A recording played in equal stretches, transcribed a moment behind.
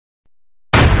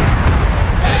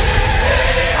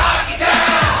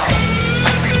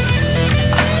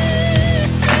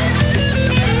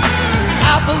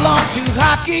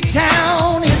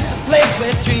Hockeytown, it's a place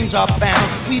where dreams are found.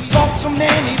 We fought so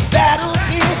many battles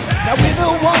here. Now we're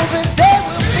the ones that they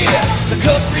will fear. The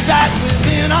cup resides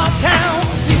within our town.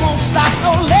 We won't stop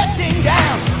no letting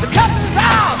down. The cup is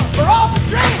ours for all to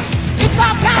drink. It's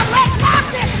our time, let's rock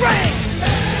this ring.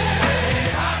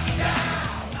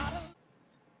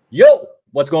 Yo,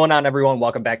 what's going on, everyone?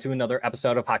 Welcome back to another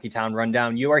episode of Hockeytown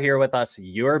Rundown. You are here with us,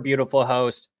 your beautiful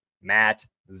host, Matt,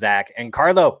 Zack, and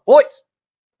Carlo. Boys,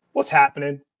 what's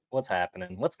happening? What's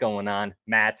happening? What's going on?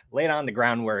 Matt, lay on the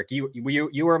groundwork. You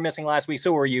were missing last week,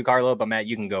 so were you, Carlo. But Matt,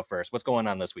 you can go first. What's going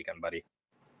on this weekend, buddy?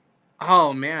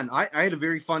 Oh, man, I had a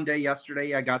very fun day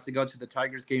yesterday. I got to go to the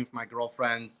Tigers game with my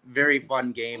girlfriend. Very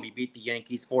fun game. We beat the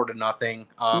Yankees 4-0.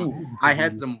 I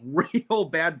had some real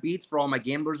bad beats for all my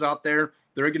gamblers out there.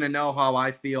 They're going to know how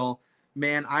I feel.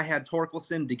 Man, I had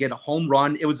Torkelson to get a home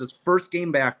run. It was his first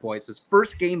game back, boys. His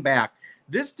first game back.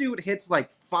 This dude hits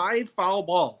like 5 foul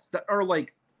balls that are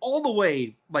like all the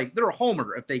way, like they're a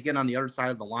homer if they get on the other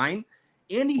side of the line.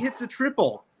 And he hits a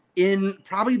triple in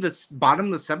probably the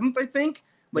bottom of the 7th, I think.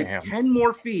 Like Damn. 10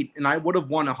 more feet, and I would have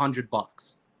won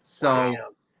 $100. So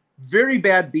very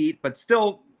bad beat, but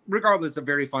still, regardless, a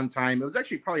very fun time. It was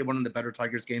actually probably one of the better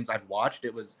Tigers games I've watched.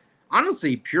 It was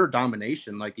honestly pure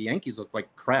domination. Like the Yankees looked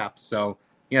like crap. So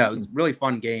yeah, it was a really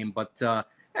fun game. But yeah,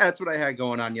 that's what I had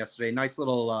going on yesterday. Nice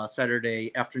little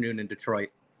Saturday afternoon in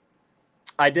Detroit.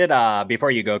 I did, before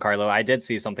you go, Carlo, I did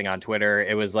see something on Twitter.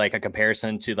 It was like a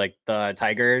comparison to like the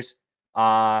Tigers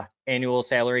annual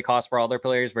salary cost for all their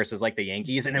players versus like the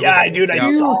Yankees, and it was like, dude, I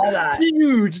saw that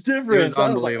huge difference. It was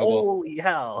unbelievable. Holy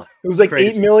hell! It was like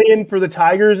Crazy. $8 million for the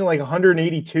Tigers and like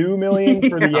 $182 million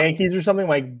for the Yankees or something.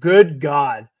 Like, good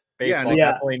God, baseball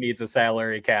definitely needs a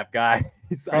salary cap guy.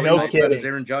 No kidding.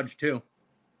 Aaron Judge too.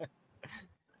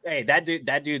 Hey, that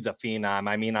dude's a phenom.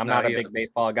 I mean, I'm not a big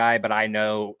baseball guy, but I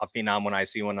know a phenom when I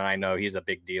see one, and I know he's a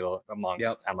big deal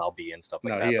amongst MLB and stuff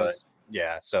like that. But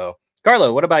yeah, so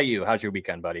Carlo, what about you? How's your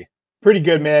weekend, buddy? Pretty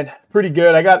good, man. Pretty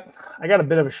good. I got a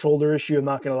bit of a shoulder issue. I'm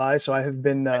not gonna lie. So I have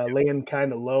been laying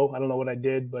kind of low. I don't know what I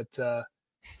did, but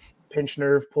pinched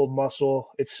nerve, pulled muscle.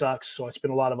 It sucks. So it's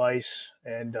been a lot of ice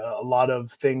and a lot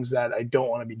of things that I don't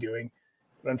want to be doing,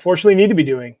 but unfortunately need to be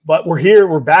doing. But we're here.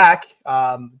 We're back.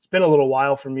 It's been a little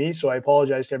while for me, so I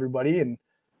apologize to everybody, and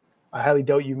I highly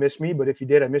doubt you missed me. But if you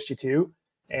did, I missed you too.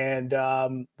 And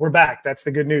we're back. That's the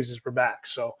good news, is we're back.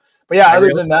 So. But yeah,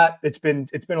 other than that, it's been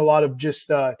a lot of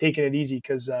just taking it easy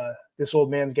because this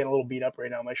old man's getting a little beat up right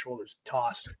now. My shoulder's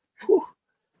tossed.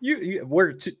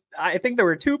 I think there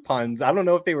were 2 puns. I don't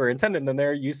know if they were intended in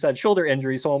there. You said shoulder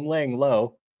injury, so I'm laying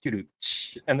low.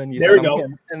 And then you said,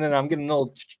 and then I'm getting a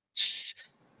little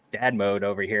dad mode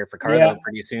over here for Carlo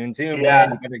pretty soon too. Yeah,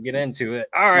 man, you better get into it.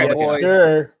 All right, boys.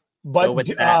 Sure. But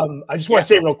so I just want to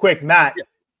say real quick, Matt,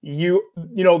 you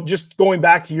know, just going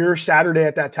back to your Saturday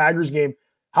at that Tigers game.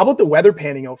 How about the weather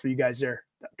panning out for you guys there?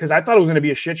 Because I thought it was going to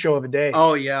be a shit show of a day.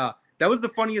 Oh, yeah. That was the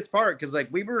funniest part because, like,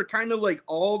 we were kind of, like,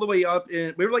 all the way up.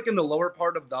 We were, like, in the lower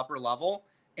part of the upper level.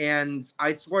 And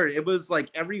I swear, it was,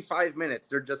 like, every 5 minutes,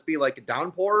 there'd just be, like, a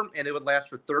downpour, and it would last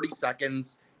for 30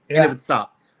 seconds, and it would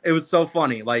stop. It was so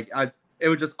funny. Like, it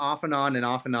was just off and on and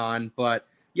off and on. But,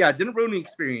 yeah, it didn't ruin the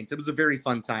experience. It was a very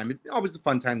fun time. It's always a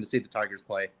fun time to see the Tigers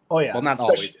play. Oh, yeah. Well, not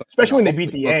always. Especially when they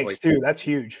beat the Yanks, too. That's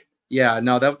huge. Yeah,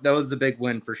 no, that was a big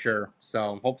win for sure.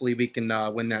 So hopefully we can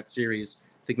win that series.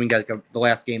 I think we can get the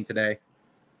last game today.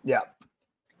 Yeah,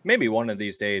 maybe one of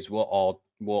these days we'll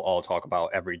all talk about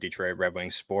every Detroit Red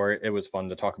Wings sport. It was fun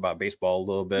to talk about baseball a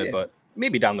little bit, but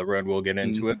maybe down the road we'll get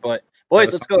into it. But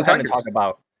boys, let's go ahead and talk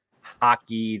about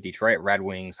hockey, Detroit Red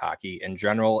Wings hockey in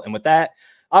general. And with that,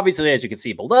 obviously, as you can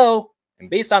see below. And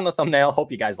based on the thumbnail,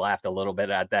 hope you guys laughed a little bit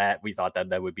at that. We thought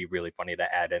that would be really funny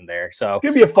to add in there. So it's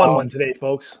gonna be a fun one today,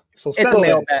 folks. So it's a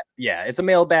mailbag. Yeah, it's a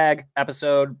mailbag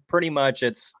episode. Pretty much,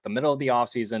 it's the middle of the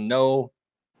offseason. No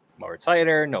Moritz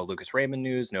Seider, no Lucas Raymond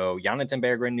news, no Jonathan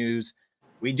Berggren news.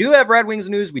 We do have Red Wings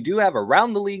news. We do have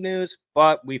around the league news,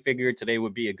 but we figured today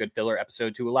would be a good filler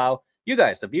episode to allow you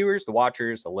guys, the viewers, the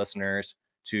watchers, the listeners,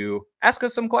 to ask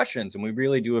us some questions. And we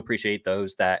really do appreciate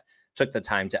those that took the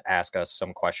time to ask us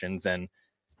some questions and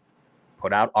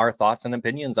put out our thoughts and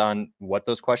opinions on what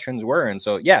those questions were. And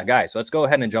so, yeah, guys, let's go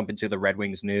ahead and jump into the Red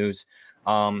Wings news.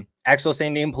 Axel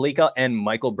Sandin Palika and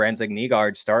Michael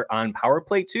Brandzeg-Nygaard start on power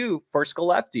play 2 for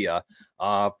Skellefteå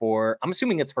for, I'm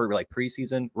assuming it's for like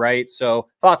preseason, right? So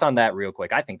thoughts on that real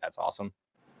quick. I think that's awesome.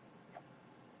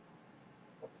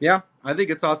 Yeah, I think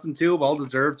it's awesome too.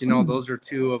 Well-deserved. You know, those are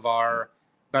 2 of our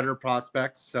better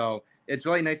prospects. So it's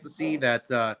really nice to see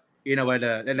that, you know, at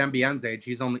MBN's age,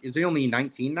 is he only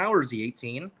 19 now, or is he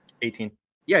 18? 18.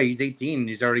 yeah, he's 18.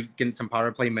 He's already getting some power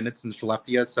play minutes in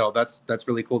Skellefteå, so that's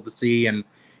really cool to see. And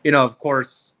of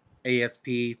course, ASP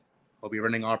will be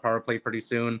running our power play pretty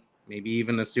soon, maybe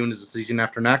even as soon as the season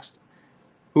after next.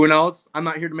 Who knows? I'm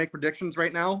not here to make predictions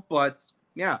right now, but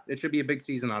yeah, it should be a big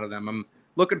season out of them. I'm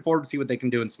looking forward to see what they can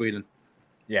do in Sweden.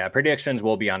 Yeah, predictions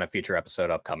will be on a future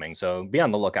episode upcoming, so be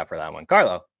on the lookout for that one.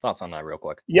 Carlo, thoughts on that real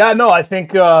quick? Yeah, no, I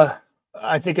think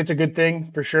it's a good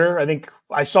thing for sure. I think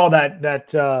I saw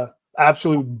that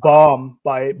absolute bomb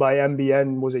by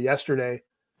MBN, was it yesterday?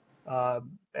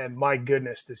 And my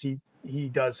goodness, he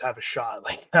does have a shot.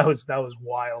 Like that was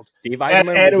wild. Steve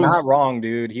Yzerman was not wrong,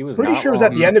 dude. He was pretty sure it was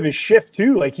at the end of his shift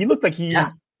too. Like he looked like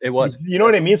it was. You know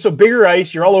what I mean? So bigger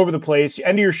ice, you're all over the place. You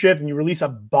end of your shift and you release a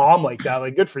bomb like that.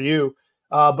 Like good for you.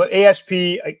 But ASP,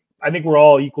 I think we're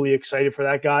all equally excited for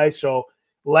that guy. So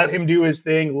let him do his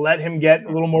thing. Let him get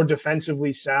a little more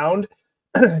defensively sound.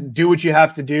 Do what you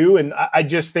have to do. And I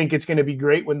just think it's going to be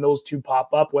great when those two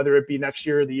pop up, whether it be next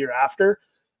year or the year after.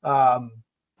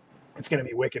 It's going to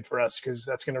be wicked for us because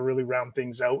that's going to really round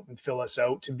things out and fill us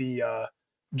out to be I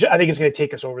think it's going to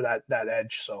take us over that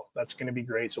edge. So that's going to be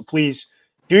great. So please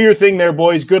do your thing there,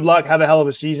 boys. Good luck. Have a hell of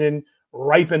a season.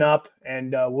 Ripen up,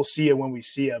 and we'll see you when we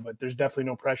see you. But there's definitely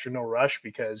no pressure, no rush,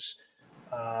 because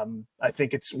I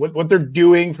think it's what they're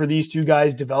doing for these two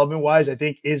guys development-wise, I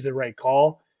think is the right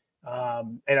call.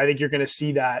 And I think you're going to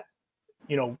see that,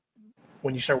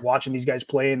 when you start watching these guys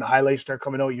play and the highlights start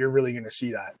coming out, you're really going to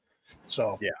see that.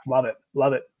 So yeah, love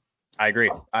it. I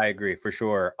agree for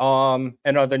sure.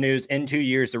 In other news, in 2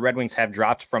 years, the Red Wings have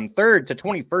dropped from 3rd to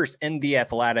 21st in the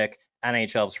Athletic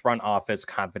NHL's front office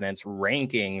confidence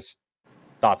rankings.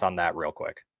 Thoughts on that real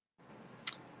quick?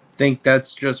 Think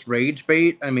that's just rage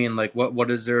bait. I mean, like what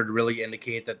is there to really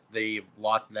indicate that they've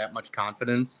lost that much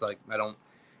confidence? Like I don't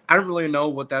really know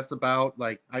what that's about.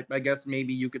 Like I guess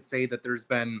maybe you could say that there's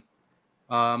been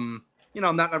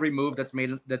not every move that's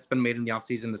been made in the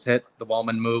offseason has hit. The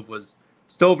Wallman move was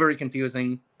still very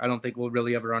confusing. I don't think we'll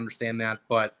really ever understand that,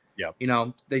 but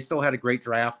they still had a great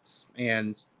draft,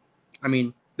 and I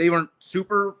mean, they weren't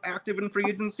super active in free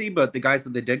agency, but the guys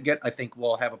that they did get, I think,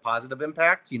 will have a positive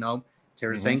impact.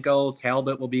 Tarasenko,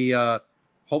 Talbot will be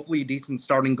hopefully a decent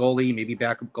starting goalie, maybe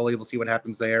backup goalie. We'll see what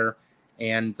happens there.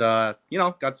 And,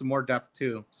 got some more depth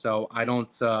too. So I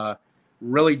don't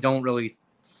really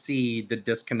see the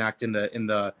disconnect in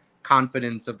the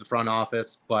confidence of the front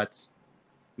office, but,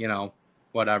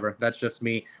 whatever. That's just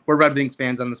me. We're Red Wings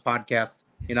fans on this podcast.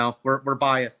 We're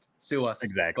biased. Sue us.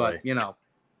 Exactly. But,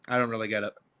 I don't really get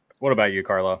it. What about you,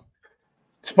 Carlo?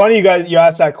 It's funny you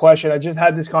asked that question. I just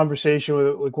had this conversation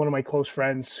with like one of my close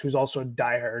friends who's also a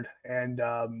diehard, and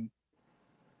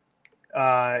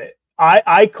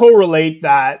I correlate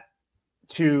that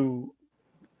to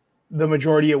the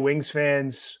majority of Wings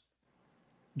fans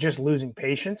just losing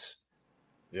patience.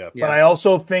 Yeah. But I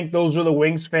also think those are the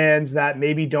Wings fans that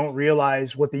maybe don't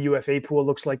realize what the UFA pool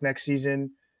looks like next season.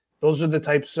 Those are the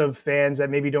types of fans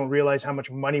that maybe don't realize how much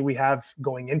money we have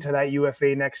going into that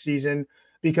UFA next season.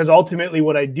 Because ultimately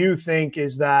what I do think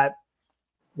is that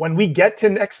when we get to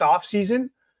next offseason,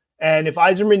 and if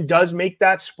Yzerman does make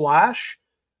that splash,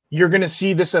 you're going to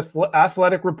see this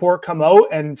athletic report come out,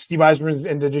 and Steve Yzerman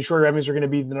and the Detroit Red Wings are going to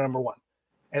be the number one.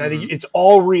 And I think it's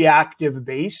all reactive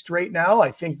based right now.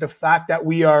 I think the fact that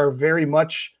we are very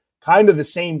much kind of the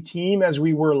same team as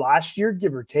we were last year,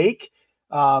 give or take,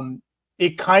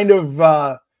 it kind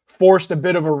of forced a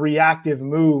bit of a reactive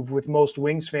move with most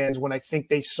Wings fans when I think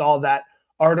they saw that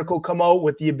article come out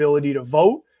with the ability to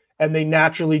vote, and they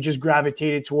naturally just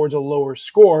gravitated towards a lower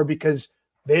score because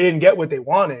they didn't get what they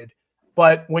wanted.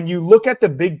 But when you look at the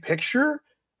big picture,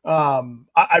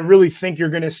 I really think you're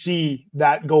going to see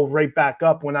that go right back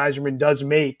up when Yzerman does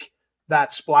make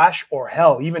that splash, or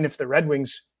hell, even if the Red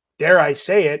Wings, dare I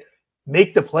say it,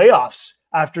 make the playoffs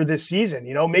after this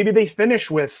season. Maybe they finish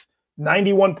with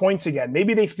 91 points again.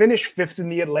 Maybe they finish 5th in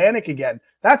the Atlantic again.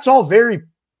 That's all very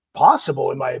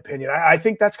possible, in my opinion. I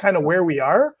think that's kind of where we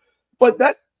are, but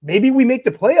that maybe we make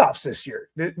the playoffs this year,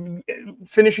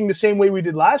 finishing the same way we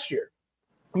did last year.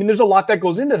 I mean, there's a lot that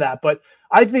goes into that, but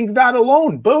I think that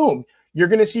alone, boom, you're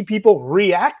going to see people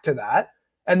react to that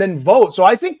and then vote. So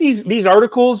I think these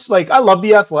articles, like I love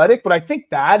The Athletic, but I think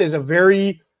that is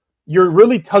you're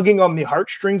really tugging on the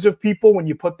heartstrings of people when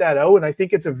you put that out. And I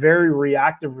think it's a very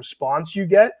reactive response you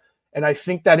get. And I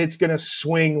think that it's going to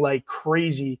swing like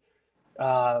crazy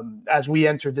as we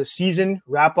enter this season,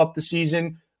 wrap up the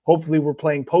season. Hopefully we're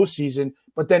playing postseason,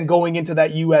 but then going into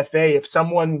that UFA, if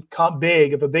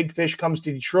a big fish comes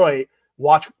to Detroit,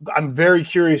 I'm very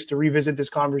curious to revisit this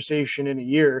conversation in a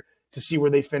year to see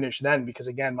where they finish then. Because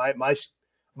again,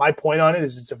 my point on it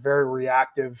is it's a very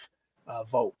reactive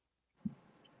vote.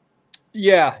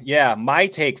 Yeah. My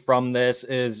take from this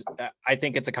is I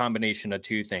think it's a combination of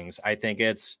two things. I think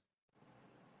it's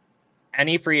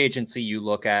any free agency you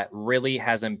look at really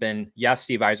hasn't been, yes,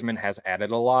 Steve Yzerman has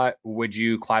added a lot. Would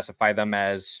you classify them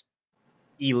as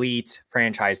elite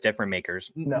franchise difference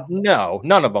makers? No,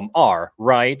 none of them are,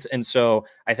 right? And so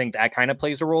I think that kind of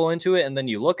plays a role into it. And then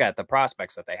you look at the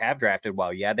prospects that they have drafted.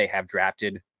 Well, yeah, they have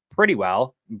drafted pretty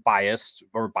well, biased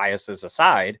or biases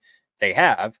aside, they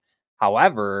have.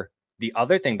 However, the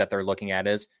other thing that they're looking at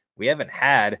is we haven't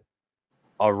had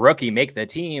a rookie make the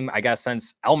team, I guess,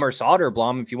 since Elmer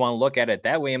Soderblom, if you want to look at it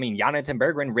that way. I mean, Jonathan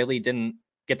Berggren really didn't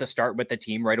get to start with the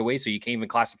team right away, so you can't even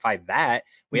classify that.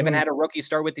 We haven't had a rookie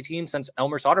start with the team since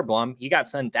Elmer Soderblom. He got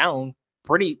sent down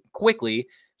pretty quickly.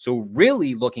 So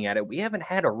really looking at it, we haven't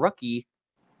had a rookie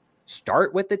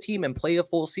start with the team and play a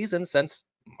full season since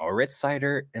Moritz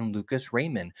Seider and Lucas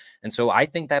Raymond. And so I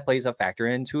think that plays a factor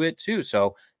into it too.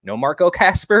 So no Marco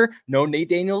Casper, no Nate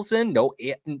Danielson,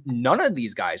 none of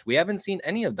these guys. We haven't seen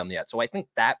any of them yet. So I think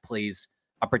that plays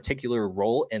a particular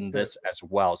role in this as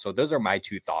well. So those are my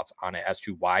two thoughts on it as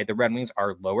to why the Red Wings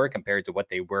are lower compared to what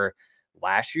they were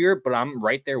last year. But I'm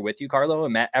right there with you, Carlo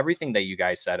and Matt. Everything that you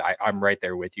guys said, I'm right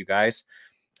there with you guys.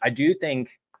 I do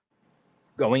think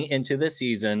going into the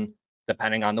season,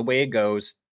 depending on the way it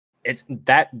goes, it's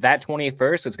that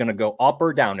 21st is going to go up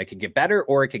or down. It could get better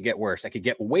or it could get worse. It could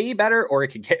get way better or it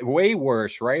could get way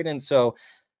worse, right? And so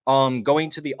going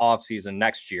to the offseason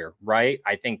next year, right?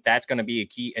 I think that's going to be a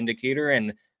key indicator.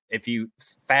 And if you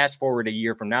fast forward a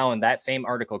year from now and that same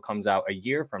article comes out a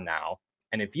year from now,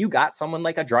 and if you got someone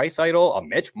like a Draisaitl, a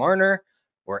Mitch Marner,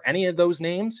 or any of those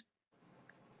names,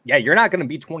 yeah, you're not going to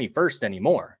be 21st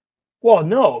anymore. Well,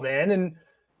 no, man. And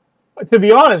to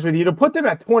be honest with you, to put them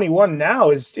at 21 now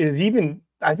is even,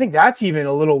 I think that's even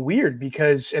a little weird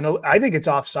because, and I think it's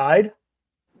offside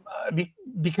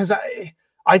because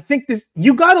I think this,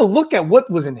 you got to look at what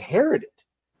was inherited.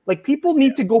 Like people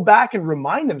need to go back and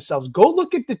remind themselves, go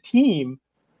look at the team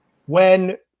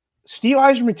when Steve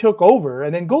Yzerman took over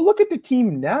and then go look at the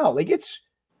team now. Like it's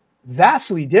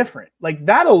vastly different. Like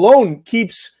that alone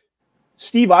keeps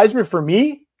Steve Yzerman, for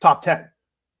me, top 10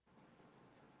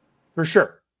 for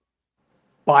sure.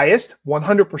 Biased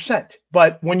 100%.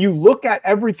 But when you look at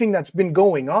everything that's been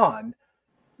going on,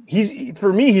 he's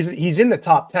in the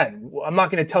top 10. I'm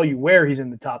not going to tell you where he's in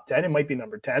the top 10. It might be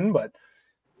number 10, but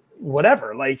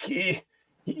whatever. Like,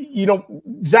 you know,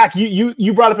 Zach,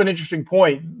 you brought up an interesting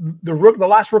point. The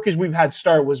last rookies we've had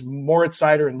start was Moritz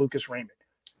Seider and Lucas Raymond.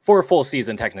 For a full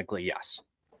season, technically, yes.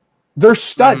 They're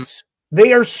studs.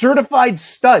 They are certified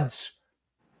studs.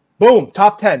 Boom,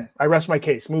 top 10. I rest my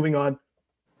case. Moving on.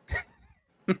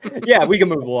 Yeah, we can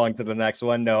move along to the next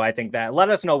one. No, I think that let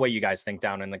us know what you guys think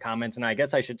down in the comments. And I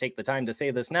guess I should take the time to say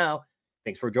this now.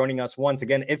 Thanks for joining us once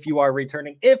again. If you are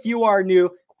returning, if you are new,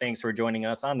 thanks for joining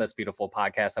us on this beautiful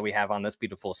podcast that we have on this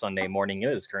beautiful Sunday morning.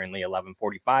 It is currently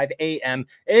 11:45 a.m.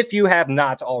 If you have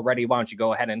not already, why don't you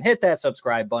go ahead and hit that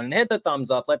subscribe button, hit the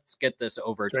thumbs up. Let's get this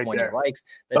over 20 likes.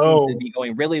 That seems to be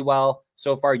going really well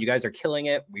so far. You guys are killing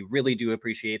it. We really do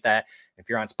appreciate that. If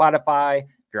you're on Spotify,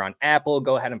 if you're on Apple,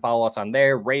 go ahead and follow us on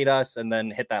there, rate us, and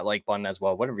then hit that like button as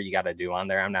well. Whatever you got to do on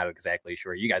there. I'm not exactly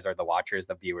sure. You guys are the watchers,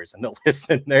 the viewers, and the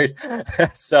listeners.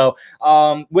 So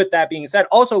with that being said,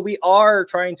 also, we are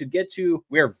trying to get to,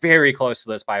 we're very close to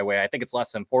this, by the way. I think it's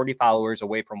less than 40 followers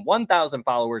away from 1,000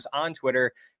 followers on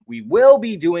Twitter. We will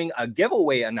be doing a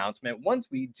giveaway announcement once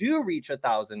we do reach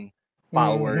 1,000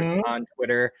 followers on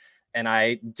Twitter. And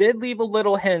I did leave a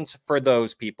little hint for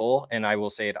those people, and I will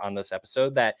say it on this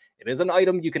episode, that it is an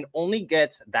item you can only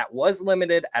get that was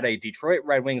limited at a Detroit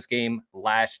Red Wings game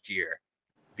last year.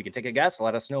 If you can take a guess,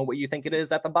 let us know what you think it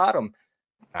is at the bottom.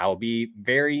 I will be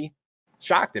very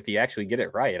shocked if you actually get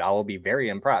it right. I will be very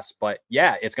impressed. But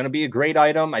yeah, it's going to be a great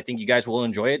item. I think you guys will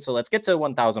enjoy it. So let's get to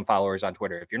 1,000 followers on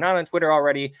Twitter. If you're not on Twitter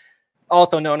already,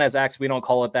 also known as X, we don't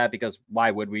call it that because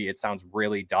why would we? It sounds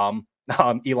really dumb.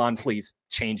 Elon, please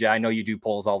change it. I know you do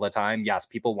polls all the time. Yes,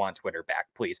 people want Twitter back,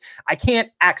 please. I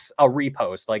can't X a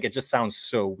repost. Like, it just sounds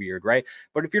so weird, right?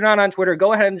 But if you're not on Twitter,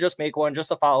 go ahead and just make one just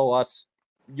to follow us.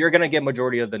 You're going to get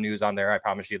majority of the news on there. I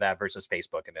promise you that, versus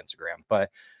Facebook and Instagram. But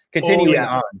continuing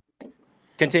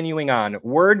on,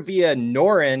 word via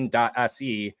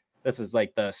Norin.se. This is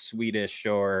like the Swedish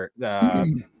or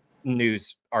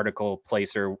news article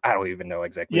placer. I don't even know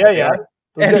exactly. Yeah.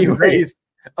 Anyways,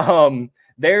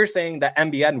 they're saying that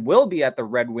MBN will be at the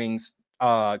Red Wings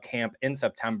camp in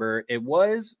September. It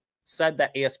was said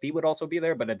that ASP would also be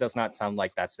there, but it does not sound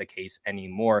like that's the case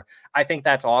anymore. I think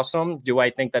that's awesome. Do I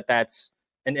think that that's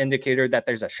an indicator that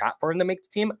there's a shot for him to make the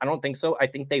team? I don't think so. I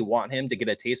think they want him to get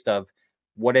a taste of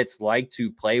what it's like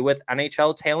to play with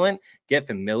NHL talent, get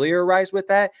familiarized with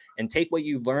that, and take what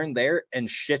you learned there and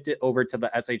shift it over to the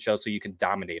SHL so you can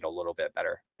dominate a little bit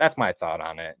better. That's my thought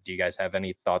on it. Do you guys have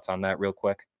any thoughts on that real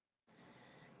quick?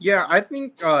 Yeah, I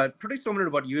think pretty similar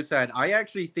to what you said. I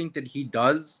actually think that he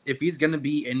does. If he's going to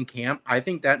be in camp, I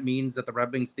think that means that the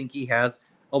Red Wings think he has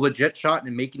a legit shot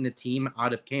in making the team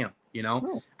out of camp.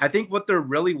 I think what they're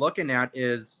really looking at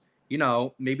is,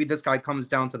 maybe this guy comes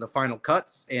down to the final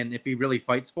cuts, and if he really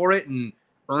fights for it and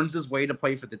earns his way to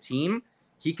play for the team,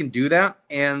 he can do that.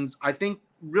 And I think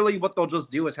really what they'll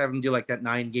just do is have him do like that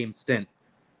 9-game stint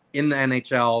in the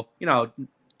NHL,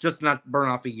 just not burn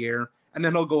off a year, and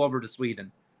then he'll go over to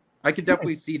Sweden. I could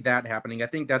definitely see that happening. I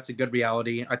think that's a good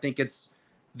reality. I think it's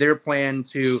their plan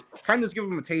to kind of just give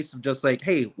them a taste of just like,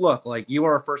 hey, look, like you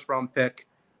are a first round pick.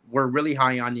 We're really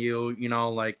high on you.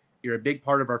 Like you're a big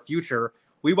part of our future.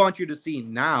 We want you to see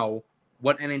now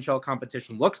what NHL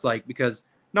competition looks like, because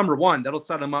number one, that'll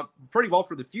set him up pretty well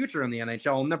for the future in the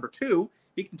NHL. And number two,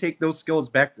 he can take those skills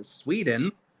back to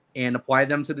Sweden and apply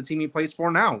them to the team he plays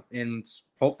for now. And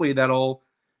hopefully that'll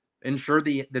ensure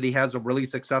that he has a really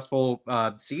successful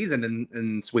season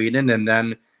in Sweden. And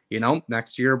then,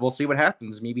 next year we'll see what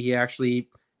happens. Maybe he actually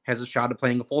has a shot at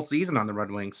playing a full season on the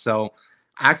Red Wings. So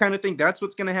I kind of think that's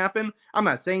what's going to happen. I'm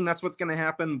not saying that's what's going to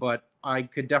happen, but I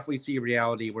could definitely see a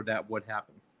reality where that would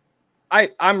happen.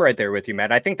 I'm right there with you,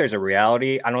 Matt. I think there's a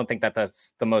reality. I don't think that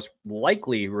that's the most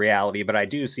likely reality, but I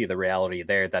do see the reality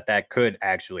there that could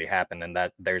actually happen and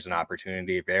that there's an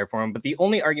opportunity there for him. But the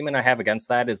only argument I have against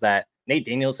that is that Nate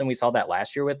Danielson, we saw that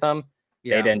last year with him.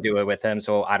 Yeah. They didn't do it with him,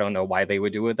 so I don't know why they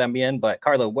would do it with MBN. But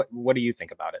Carlo, what do you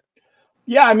think about it?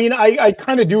 Yeah, I mean, I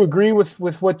kind of do agree with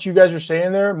what you guys are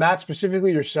saying there, Matt,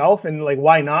 specifically yourself, and like,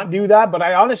 why not do that? But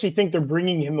I honestly think they're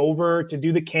bringing him over to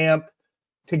do the camp.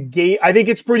 I think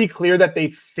it's pretty clear that they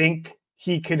think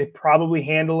he could probably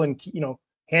handle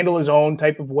his own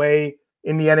type of way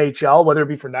in the NHL, whether it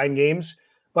be for 9 games.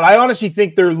 But I honestly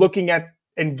think they're looking at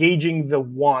engaging the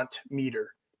want meter.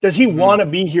 Does he want to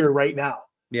be here right now?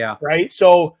 Yeah. Right.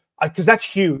 So, because that's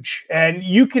huge. And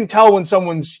you can tell when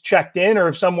someone's checked in or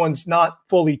if someone's not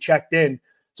fully checked in.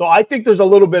 So I think there's a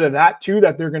little bit of that too,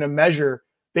 that they're going to measure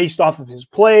based off of his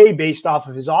play, based off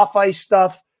of his off-ice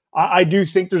stuff. I do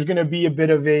think there's going to be a bit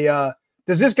of a,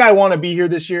 does this guy want to be here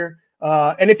this year?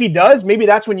 And if he does, maybe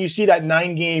that's when you see that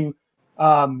 9-game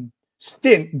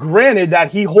stint. Granted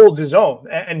that he holds his own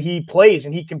and he plays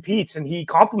and he competes and he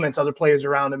compliments other players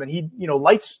around him and he,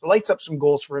 lights up some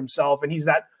goals for himself. And he's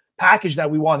that package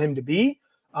that we want him to be.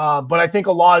 But I think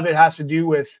a lot of it has to do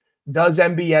with, does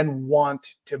MBN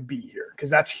want to be here? Because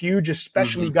that's huge,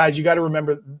 especially guys, you got to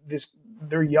remember this,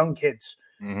 they're young kids.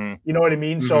 You know what I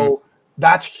mean? So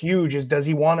that's huge. Does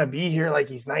he want to be here? Like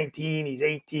he's 19, he's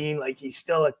 18, like he's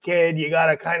still a kid. You got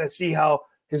to kind of see how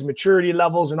his maturity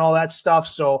levels and all that stuff.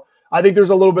 So I think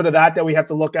there's a little bit of that we have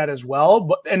to look at as well.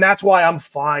 And that's why I'm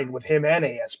fine with him and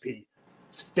ASP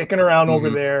sticking around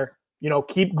over there,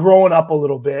 keep growing up a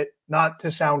little bit, not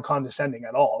to sound condescending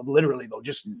at all. Literally though,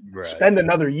 just spend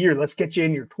another year. Let's get you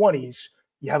in your 20s.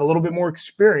 You have a little bit more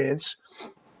experience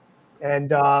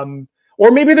and, or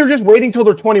maybe they're just waiting till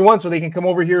they're 21 so they can come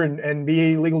over here and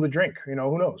be legal to drink. Who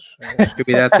knows? Could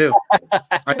be that too.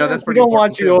 I know that's pretty. We don't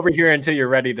want you over here until you're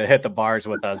ready to hit the bars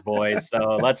with us, boys.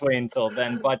 So let's wait until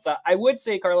then. But I would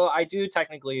say, Carlo, I do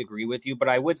technically agree with you, but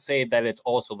I would say that it's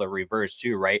also the reverse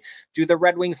too, right? Do the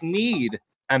Red Wings need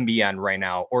MBN right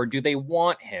now, or do they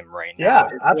want him right now?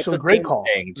 Yeah, absolutely. Great call.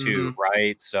 Thing too,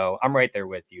 right? So I'm right there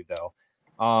with you,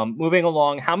 though. Moving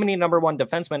along, how many number 1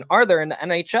 defensemen are there in the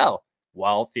NHL?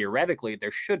 Well, theoretically,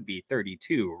 there should be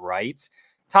 32, right?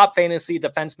 Top fantasy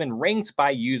defenseman ranked by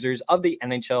users of the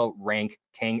NHL Rank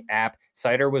King app.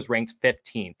 Sider was ranked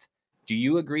 15th. Do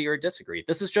you agree or disagree?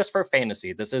 This is just for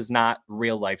fantasy. This is not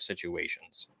real life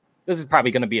situations. This is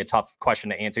probably going to be a tough question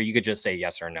to answer. You could just say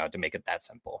yes or no to make it that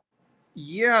simple.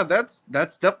 Yeah, that's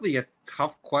definitely a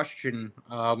tough question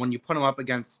when you put him up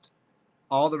against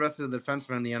all the rest of the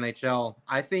defensemen in the NHL.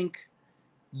 I think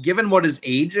given what his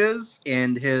age is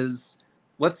and his,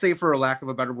 let's say for a lack of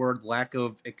a better word, lack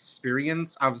of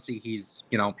experience, obviously he's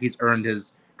earned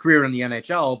his career in the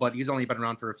NHL, but he's only been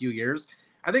around for a few years.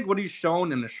 I think what he's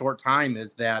shown in a short time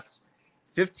is that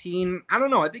 15, I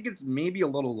don't know, I think it's maybe a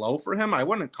little low for him. I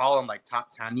wouldn't call him like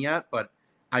top 10 yet, but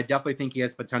I definitely think he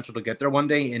has potential to get there one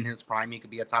day. In his prime, he could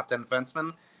be a top 10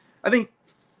 defenseman. I think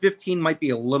 15 might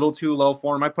be a little too low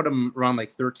for him. I put him around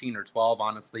like 13 or 12,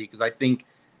 honestly, because I think,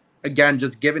 again,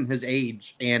 just given his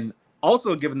age and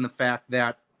also given the fact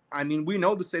that, I mean, we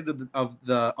know the state of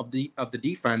the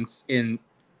defense in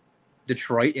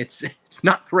Detroit. It's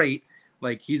not great.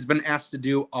 Like, he's been asked to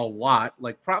do a lot,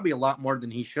 like probably a lot more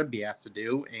than he should be asked to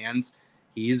do, and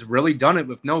he's really done it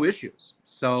with no issues.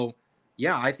 So,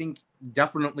 yeah, I think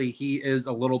definitely he is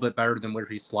a little bit better than where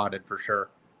he's slotted for sure.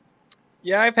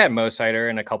 Yeah, I've had Mo Sider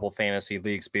in a couple fantasy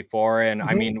leagues before, and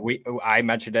I mean, I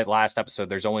mentioned it last episode.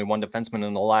 There's only one defenseman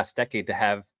in the last decade to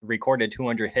have recorded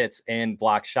 200 hits and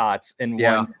block shots in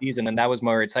one season, and that was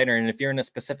Moritz Seider. And if you're in a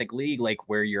specific league, like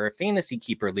where you're a fantasy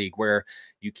keeper league, where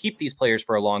you keep these players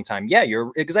for a long time, yeah,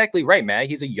 you're exactly right, Matt.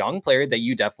 He's a young player that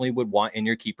you definitely would want in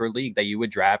your keeper league, that you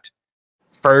would draft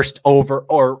first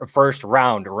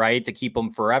round, right, to keep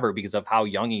him forever because of how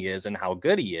young he is and how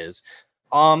good he is.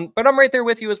 But I'm right there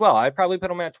with you as well. I'd probably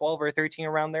put him at 12 or 13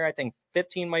 around there. I think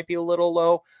 15 might be a little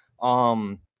low.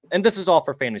 And this is all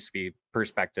for fantasy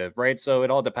perspective, right? So it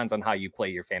all depends on how you play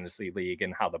your fantasy league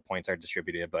and how the points are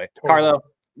distributed. But Carlo,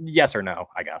 yes or no,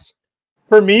 I guess.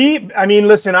 For me, I mean,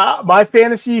 listen, my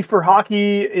fantasy for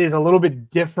hockey is a little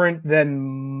bit different than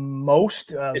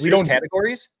most. We don't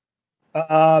categories.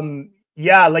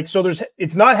 Yeah, like, so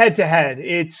it's not head to head.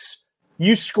 It's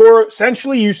you score.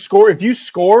 Essentially, if you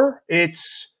score,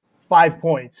 it's 5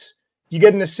 points. If you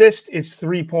get an assist, it's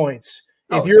 3 points.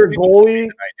 If you're a goalie,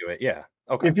 I do it. Yeah.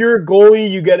 Okay. If you're a goalie,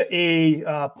 you get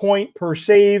a point per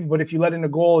save, but if you let in a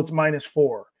goal, it's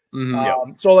 -4.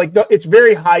 So like it's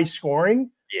very high scoring.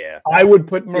 Yeah. I would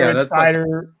put Moritz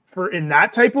Seider in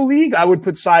that type of league. I would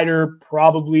put Seider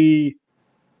probably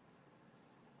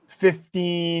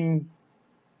 15.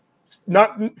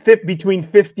 Not fit between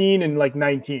 15 and like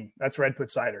 19. That's where I'd put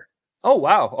Seider. Oh,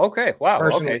 wow. Okay. Wow.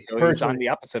 Personally, okay. So he's on the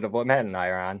opposite of what Matt and I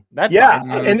are on. That's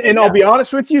fine. And I'll be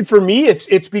honest with you. For me,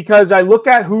 it's because I look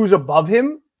at who's above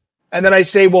him, and then I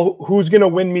say, well, who's going to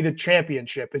win me the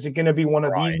championship? Is it going to be one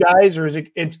of these guys, or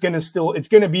it's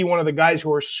going to be one of the guys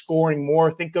who are scoring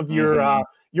more? Think of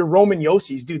your Roman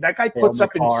Yossi's, dude. That guy puts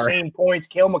up insane points.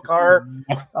 Cale Makar,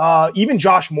 even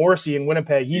Josh Morrissey in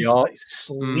Winnipeg. He's like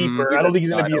sleeper. I don't think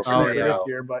he's going to be a sleeper this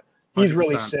year, but he's 100%.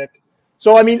 Really sick.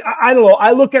 So, I mean, I don't know.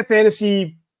 I look at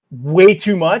fantasy way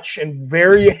too much and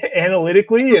very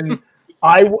analytically, and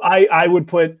I would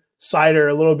put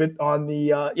Seider a little bit on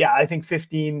the I think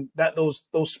 15. That those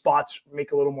spots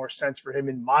make a little more sense for him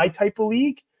in my type of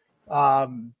league.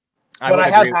 But I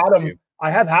have had him. I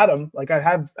have had him. Like I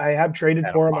have traded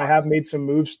for him. I have made some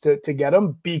moves to get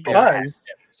him because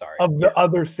of the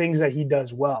other things that he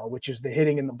does well, which is the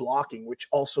hitting and the blocking, which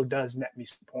also does net me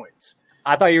some points.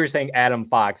 I thought you were saying Adam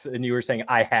Fox, and you were saying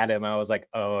I had him. I was like,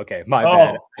 oh, okay, my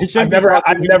bad. I've never had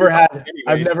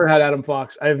Adam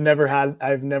Fox. I've never had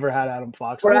Adam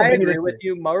Fox. But I agree with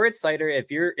you, Moritz Seider.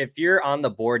 If you're on the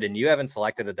board and you haven't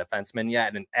selected a defenseman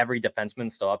yet, and every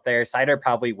defenseman's still up there, Seider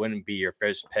probably wouldn't be your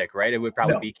first pick, right? It would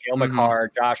probably be Cale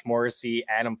Makar, Josh Morrissey,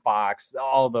 Adam Fox,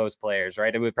 all those players,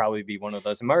 right? It would probably be one of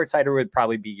those. And Moritz Seider would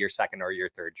probably be your second or your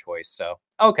third choice. So,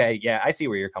 okay, yeah, I see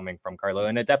where you're coming from, Carlo,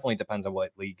 and it definitely depends on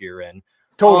what league you're in.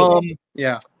 Totally.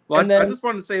 Yeah. Well, I just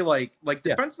wanted to say, like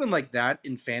defensemen like that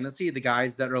in fantasy, the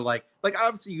guys that are like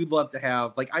obviously you'd love to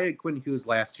have. Like I had Quinn Hughes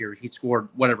last year. He scored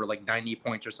whatever, like 90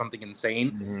 points or something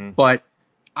insane. But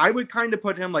I would kind of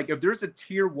put him like if there's a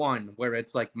tier 1 where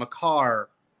it's like Makar,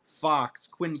 Fox,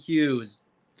 Quinn Hughes,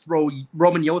 throw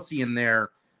Roman Yossi in there.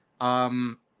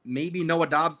 Maybe Noah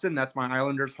Dobson. That's my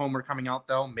Islanders homer coming out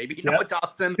though. Maybe Noah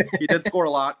Dobson. He did score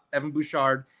a lot. Evan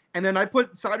Bouchard. And then I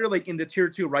put Seider like in the tier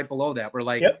 2 right below that, where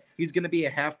like he's going to be a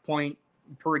half point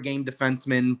per game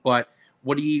defenseman, but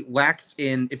what he lacks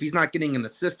in, if he's not getting an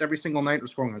assist every single night or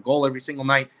scoring a goal every single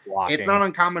night, it's not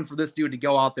uncommon for this dude to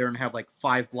go out there and have like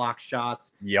 5 block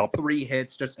shots, 3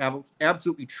 hits, just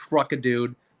absolutely truck a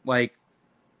dude. Like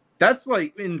that's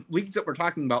like in leagues that we're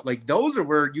talking about, like those are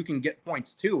where you can get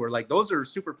points too, or like those are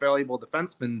super valuable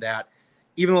defensemen that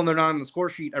even though they're not on the score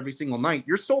sheet every single night,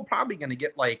 you're still probably going to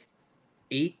get like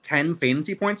 8-10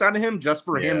 fantasy points out of him just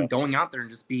for him going out there and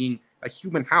just being a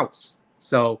human house.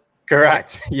 So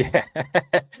correct. Yeah.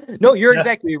 No, you're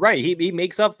exactly right. He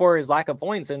makes up for his lack of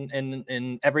points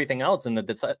in everything else in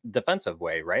the defensive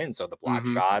way, right? And so the block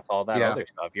shots, all that other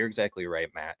stuff. You're exactly right,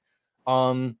 Matt.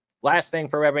 Last thing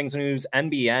for Red Wings news,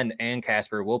 NBN and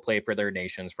Casper will play for their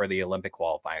nations for the Olympic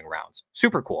qualifying rounds.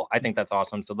 Super cool. I think that's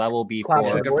awesome. So that will be good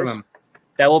for them.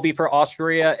 That will be for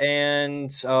Austria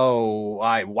and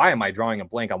why am I drawing a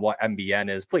blank on what NBN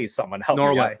is? Please, someone help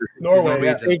me out. Norway.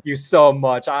 Yeah. Thank you so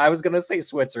much. I was gonna say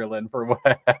Switzerland for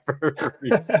whatever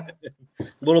reason. A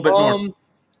little bit north.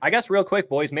 I guess real quick,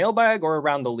 boys, mailbag or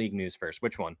around the league news first?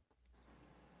 Which one?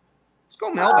 Let's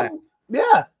go mailbag.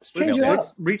 Let's change it up.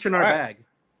 Let's reach in our bag.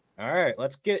 All right,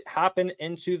 let's get hopping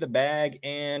into the bag.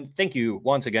 And thank you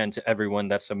once again to everyone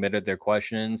that submitted their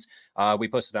questions. We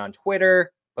posted on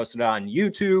Twitter, posted it on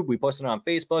YouTube. We posted it on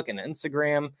Facebook and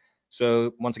Instagram.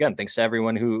 So once again, thanks to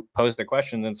everyone who posed their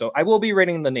questions. And so I will be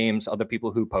reading the names of the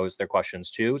people who posed their questions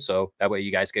too. So that way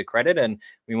you guys get credit, and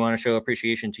we want to show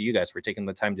appreciation to you guys for taking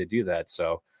the time to do that.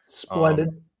 So splendid.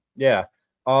 Yeah.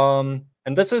 And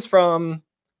this is from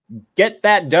Get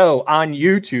That Dough on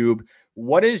YouTube.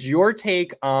 What is your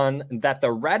take on that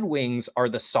the Red Wings are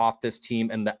the softest team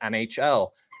in the NHL?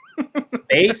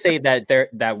 They say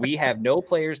that we have no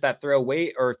players that throw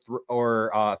weight or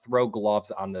throw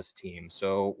gloves on this team.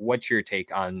 So what's your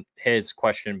take on his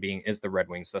question being, is the Red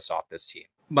Wings the softest team?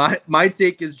 My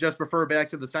take is just refer back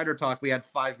to the cider talk we had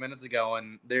 5 minutes ago,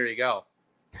 and there you go.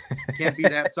 Can't be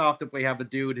that soft if we have a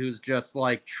dude who's just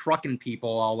like trucking people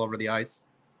all over the ice.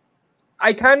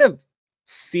 I kind of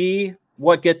see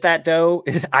what Get That Dough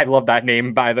is. I love that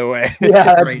name, by the way.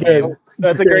 Yeah, that's good.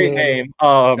 That's a great name.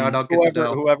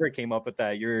 Whoever came up with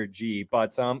that, you're a G.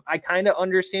 But I kind of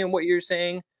understand what you're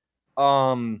saying.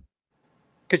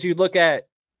 Because you look at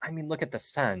the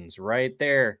Sens, right?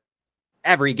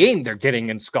 Every game they're getting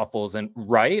in scuffles, and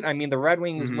right. I mean, the Red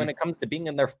Wings, when it comes to being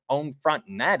in their own front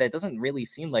net, it doesn't really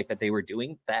seem like that they were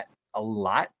doing that a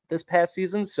lot this past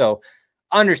season. So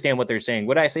I understand what they're saying.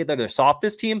 Would I say they're the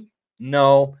softest team?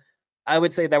 No. I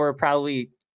would say that we're probably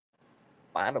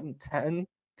bottom 10,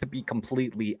 to be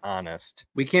completely honest.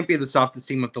 We can't be the softest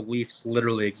team if the Leafs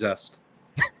literally exist.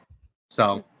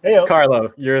 So, Hey,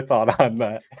 Carlo, your thought on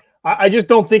that? I just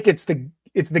don't think it's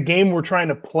the game we're trying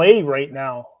to play right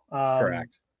now.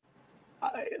 Correct.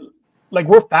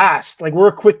 We're fast, we're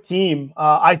a quick team.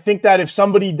 I think that if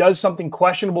somebody does something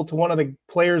questionable to one of the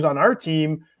players on our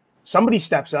team, somebody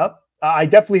steps up. I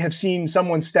definitely have seen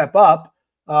someone step up.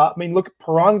 Look,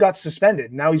 Perron got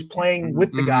suspended. Now he's playing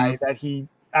with the guy that he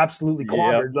absolutely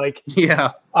clobbered.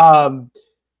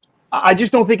 I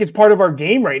just don't think it's part of our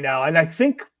game right now. And I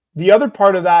think the other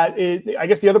part of that is, I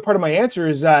guess the other part of my answer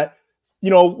is that,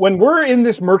 when we're in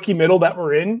this murky middle that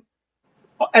we're in,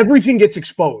 everything gets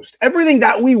exposed. Everything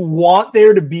that we want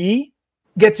there to be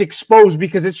gets exposed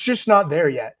because it's just not there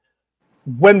yet.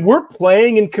 When we're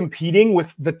playing and competing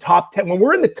with the top 10, when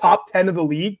we're in the top 10 of the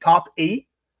league, top 8,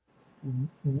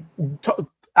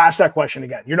 ask that question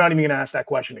again. You're not even going to ask that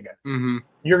question again.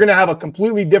 You're going to have a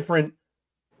completely different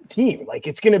team.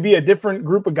 It's going to be a different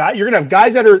group of guys. You're going to have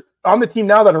guys that are on the team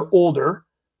now that are older,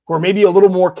 who are maybe a little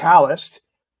more calloused.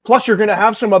 Plus, you're going to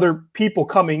have some other people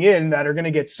coming in that are going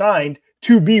to get signed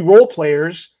to be role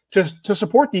players to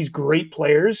support these great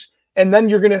players. And then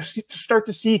you're going to start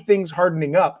to see things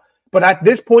hardening up. But at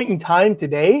this point in time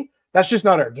today, that's just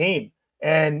not our game.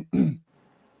 And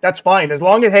that's fine. As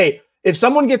long as, hey, if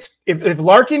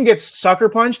Larkin gets sucker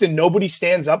punched and nobody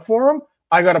stands up for him,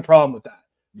 I got a problem with that.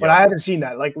 But I haven't seen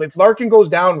that. If Larkin goes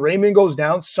down, Raymond goes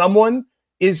down, someone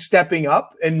is stepping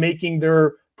up and making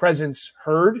their presence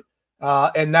heard.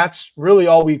 And that's really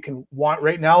all we can want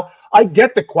right now. I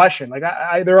get the question.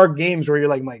 There are games where you're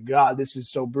like, my God, this is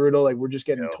so brutal. We're just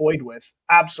getting toyed with.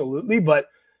 Absolutely. But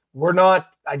we're not.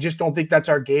 I just don't think that's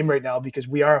our game right now because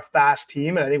we are a fast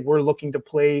team. And I think we're looking to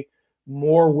play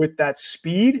more with that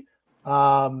speed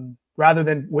rather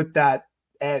than with that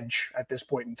edge at this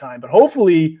point in time. But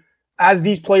hopefully, as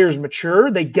these players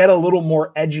mature, they get a little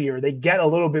more edgier. They get a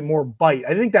little bit more bite.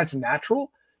 I think that's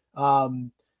natural.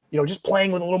 Just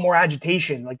playing with a little more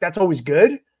agitation, that's always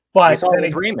good. But we saw it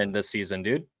with Raymond this season,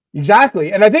 dude.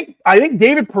 Exactly. And I think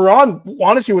David Perron,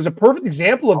 honestly, was a perfect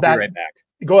example of that. Be right back.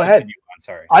 Go ahead. I'm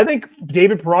sorry. I think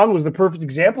David Perron was the perfect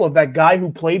example of that guy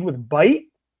who played with bite,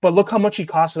 but look how much he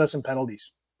costed us in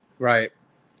penalties. Right.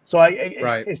 So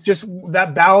it's just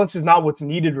that balance is not what's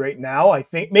needed right now. I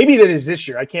think maybe that is this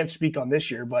year. I can't speak on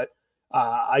this year, but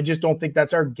I just don't think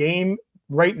that's our game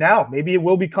right now. Maybe it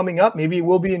will be coming up. Maybe it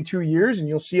will be in 2 years, and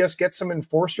you'll see us get some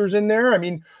enforcers in there.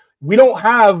 We don't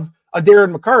have a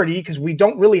Darren McCarty because we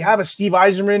don't really have a Steve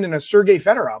Yzerman and a Sergei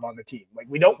Fedorov on the team.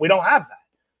 We don't have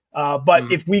that.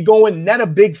 But if we go and net a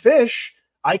big fish,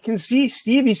 I can see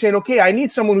Stevie saying, "Okay, I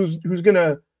need someone who's going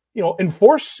to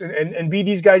enforce and be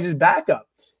these guys' backup."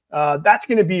 That's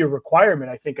going to be a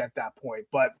requirement, I think, at that point.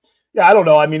 But yeah, I don't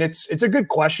know. It's a good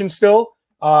question still.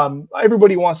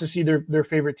 Everybody wants to see their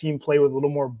favorite team play with a little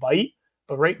more bite.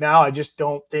 But right now, I just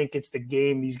don't think it's the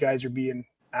game these guys are being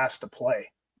asked to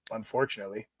play,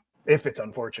 unfortunately, if it's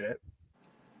unfortunate.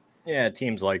 Yeah,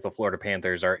 teams like the Florida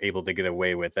Panthers are able to get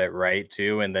away with it, right,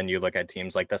 too? And then you look at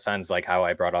teams like the Suns, like how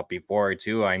I brought up before,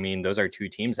 too. Those are two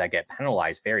teams that get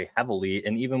penalized very heavily.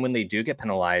 And even when they do get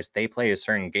penalized, they play a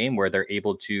certain game where they're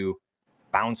able to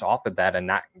bounce off of that and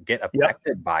not get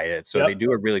affected by it. So they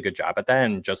do a really good job at that.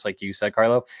 And just like you said,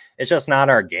 Carlo, it's just not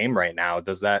our game right now.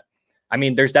 There's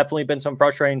definitely been some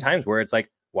frustrating times where it's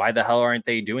like, why the hell aren't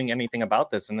they doing anything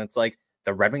about this? And it's like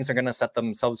the Red Wings are going to set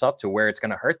themselves up to where it's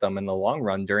going to hurt them in the long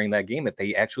run during that game if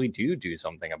they actually do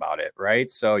something about it, right?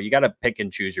 So you got to pick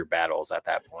and choose your battles at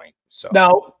that point. So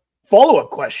now, follow-up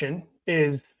question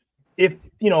is if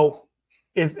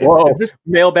this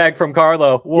mailbag from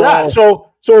Carlo. Whoa. Yeah,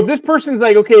 so if this person's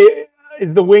like, okay,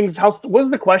 is the Wings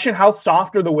what's the question? How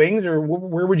soft are the Wings, or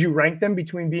where would you rank them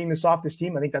between being the softest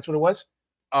team? I think that's what it was.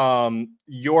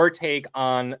 Your take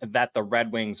on that the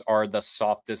Red Wings are the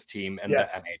softest team in the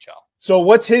NHL. So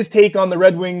what's his take on the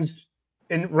Red Wings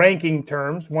in ranking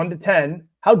terms, 1 to 10?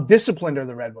 How disciplined are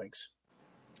the Red Wings?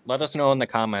 Let us know in the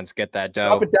comments. Get that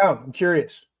dough. Drop it down. I'm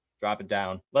curious. Drop it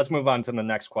down. Let's move on to the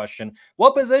next question.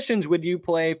 What positions would you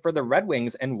play for the Red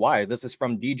Wings and why? This is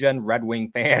from DGen Red Wing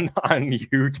fan on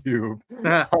YouTube.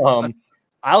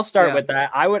 I'll start with that.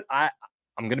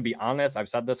 I'm going to be honest. I've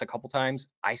said this a couple times.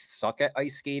 I suck at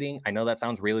ice skating. I know that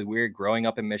sounds really weird. Growing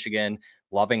up in Michigan,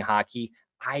 loving hockey,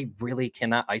 I really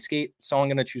cannot ice skate. So I'm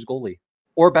going to choose goalie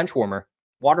or bench warmer,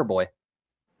 water boy.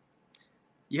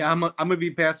 Yeah, I'm gonna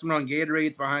be passing around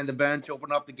Gatorades behind the bench,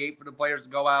 open up the gate for the players to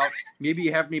go out. Maybe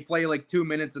you have me play like 2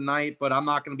 minutes a night, but I'm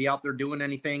not gonna be out there doing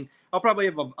anything. I'll probably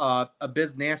have a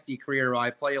biz nasty career where I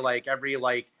play like every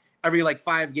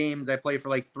 5 games. I play for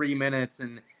like 3 minutes,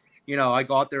 and I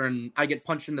go out there and I get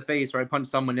punched in the face or I punch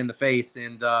someone in the face,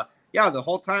 and the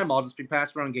whole time I'll just be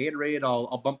passing around Gatorade.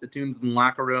 I'll bump the tunes in the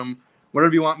locker room,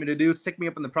 whatever you want me to do. Stick me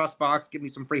up in the press box, give me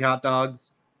some free hot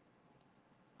dogs.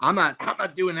 I'm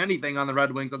not doing anything on the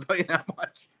Red Wings, I'll tell you that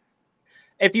much.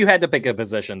 If you had to pick a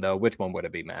position, though, which one would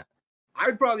it be, Matt?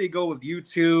 I'd probably go with you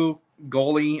two,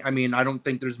 goalie. I mean, I don't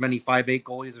think there's many 5'8"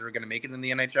 goalies that are going to make it in the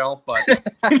NHL, but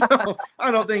I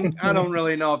don't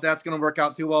really know if that's going to work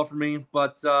out too well for me.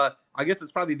 But I guess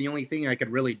it's probably the only thing I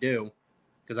could really do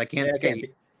because I can't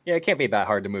skate. It can't be that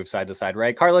hard to move side to side,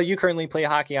 right? Carlo, you currently play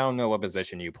hockey. I don't know what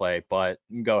position you play, but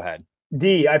go ahead.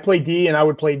 D. I play D, and I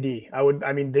would play D.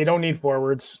 They don't need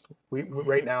forwards.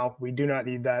 Right now, we do not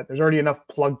need that. There's already enough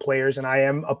plug players, and I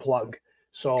am a plug.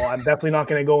 So I'm definitely not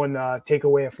going to go and take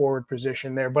away a forward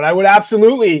position there. But I would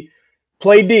absolutely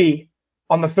play D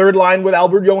on the third line with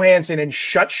Albert Johansson and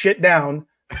shut shit down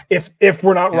if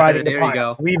we're not riding the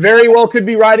pine. We very well could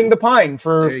be riding the pine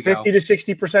for 50 to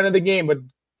 60% of the game, but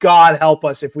God help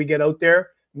us if we get out there,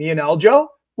 me and Aljo,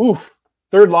 oof,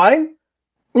 third line,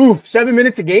 oof, 7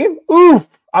 minutes a game, oof,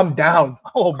 I'm down.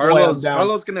 Oh, boy, I'm down.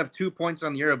 Carlo's going to have 2 points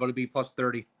on the year, but it'll be plus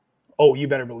 30. Oh, you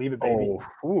better believe it, baby.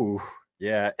 Oh, ooh.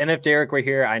 Yeah, and if Derek were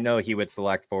here, I know he would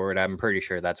select forward. I'm pretty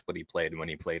sure that's what he played when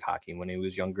he played hockey when he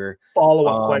was younger.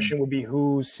 Follow-up question would be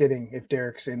who's sitting if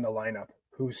Derek's in the lineup?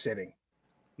 Who's sitting?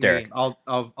 Derek. I'll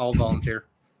volunteer.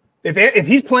 If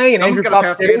he's playing and Andrew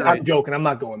Kopp's sitting, I'm joking. I'm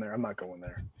not going there.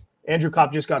 Andrew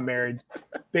Kopp just got married.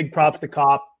 Big props to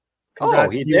Kopp.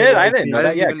 Congrats he did? I didn't know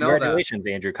that. Yeah, congratulations,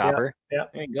 Andrew Copper. Yeah.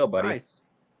 There you go, buddy. Nice.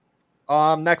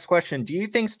 Next question. Do you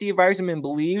think Steve Yzerman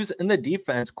believes in the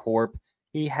defense corp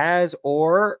he has,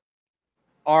 or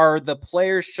are the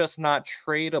players just not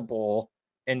tradable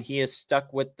and he is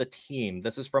stuck with the team?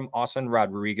 This is from Austin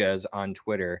Rodriguez on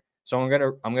Twitter. So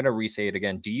I'm gonna re-say it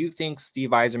again. Do you think Steve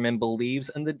Yzerman believes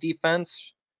in the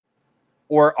defense,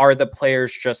 or are the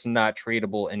players just not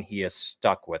tradable and he is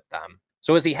stuck with them?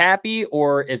 So is he happy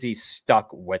or is he stuck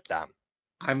with them?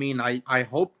 I mean, I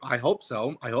hope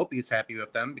so. I hope he's happy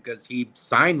with them because he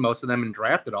signed most of them and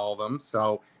drafted all of them.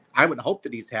 So I would hope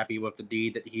that he's happy with the D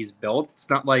that he's built. It's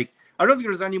not like I don't think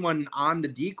there's anyone on the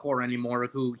D core anymore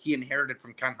who he inherited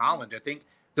from Ken Holland. I think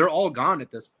they're all gone at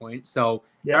this point. So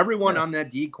everyone on that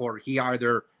D core, he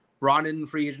either brought in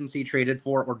free agency, traded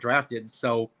for, or drafted.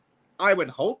 So I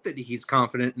would hope that he's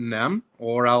confident in them,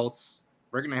 or else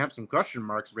we're going to have some question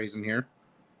marks raising here.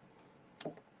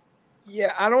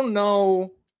 Yeah, I don't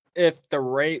know if the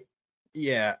rate.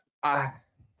 Yeah.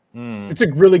 It's a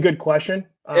really good question.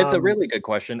 It's a really good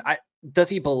question. Does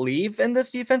he believe in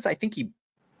this defense? I think he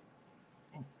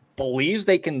believes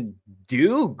they can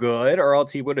do good, or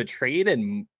else he would have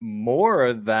traded more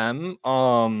of them.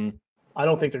 I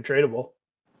don't think they're tradable.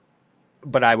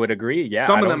 But I would agree. Yeah.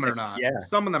 Some of them are not. Yeah.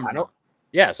 Some of them are not.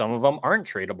 Yeah, some of them aren't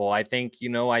tradable. I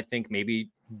think maybe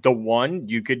the one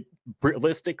you could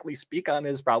realistically speak on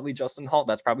is probably Justin Holt.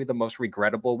 That's probably the most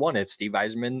regrettable one. If Steve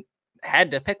Yzerman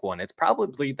had to pick one, it's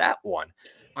probably that one.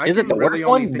 Is it the worst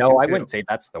one? No, I wouldn't say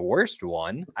that's the worst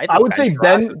one. I would say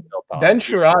Ben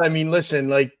Sherrod. I mean, listen,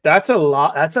 like that's a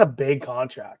lot. That's a big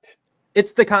contract.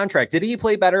 It's the contract. Did he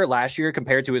play better last year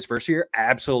compared to his first year?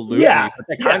 Absolutely. Yeah, but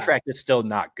the contract is still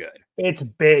not good. It's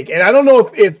big. And I don't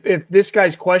know if this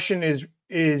guy's question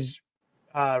is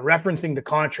referencing the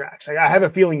contracts. I have a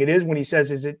feeling it is when he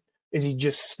says, is he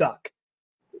just stuck?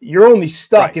 you're only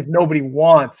stuck Right. if nobody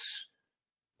wants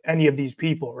any of these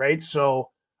people, right? So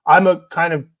I'm a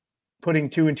kind of putting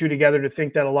 2 and 2 together to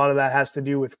think that a lot of that has to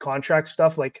do with contract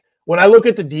stuff. Like when I look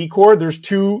at the D-core, there's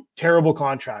 2 terrible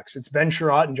contracts. It's Ben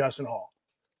Sherratt and Justin Hall.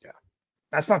 Yeah.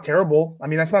 That's not terrible. I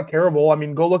mean, that's not terrible. I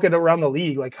mean, go look at around the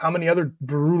league. Like how many other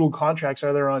brutal contracts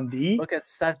are there on D? Look at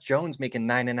Seth Jones making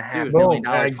 $9.5 Dude, million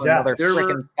yeah, for another exactly.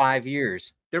 freaking 5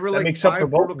 years. There were That like makes up for 5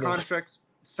 both brutal of them. contracts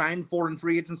signed for in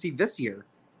free agency this year.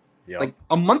 Yep. Like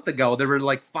a month ago, there were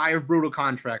like 5 brutal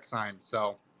contracts signed.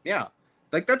 So yeah,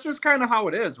 like that's just kind of how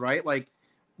it is, right? Like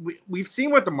we've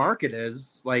seen what the market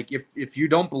is. Like if you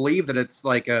don't believe that it's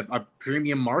like a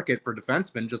premium market for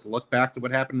defensemen, just look back to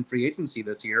what happened in free agency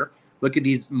this year. Look at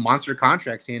these monster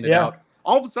contracts handed out.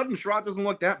 All of a sudden, Sherratt doesn't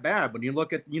look that bad when you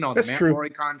look at the That's Matt true. Roy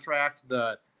contract,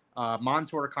 the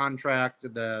Montour contract,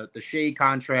 the Shea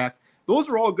contract. Those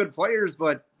are all good players,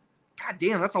 but god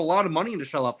damn, that's a lot of money to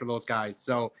shell out for those guys.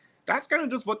 So that's kind of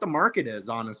just what the market is,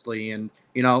 honestly. And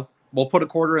we'll put a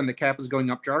quarter in the cap is going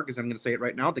up jar because I'm going to say it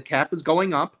right now. The cap is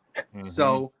going up. Mhm.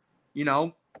 So,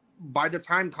 by the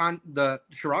time the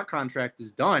Sherratt contract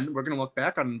is done, we're going to look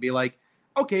back on it and be like,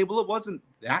 okay, well, it wasn't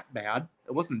that bad.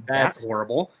 It wasn't that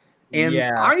horrible. And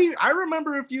yeah. I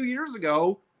remember a few years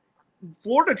ago,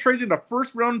 Florida traded a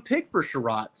first-round pick for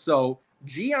Sherratt. So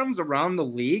GMs around the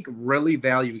league really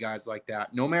value guys like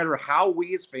that. No matter how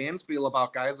we as fans feel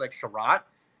about guys like Sherratt,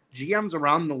 GMs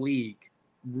around the league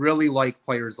really like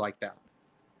players like that.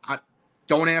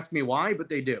 Don't ask me why, but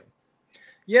they do.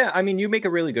 Yeah, I mean, you make a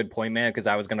really good point, man, because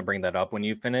I was going to bring that up when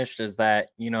you finished, is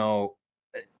that,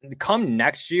 come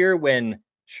next year when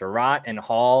Sherratt and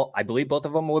Hall, I believe both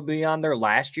of them would be on their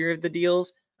last year of the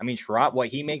deals. I mean, Sherratt, what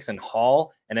he makes in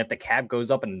Hall, and if the cap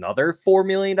goes up another $4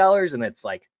 million and it's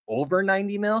like over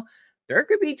 90 mil, there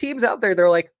could be teams out there that are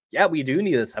like, yeah, we do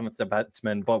need a 7th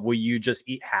defenseman, but will you just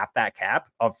eat half that cap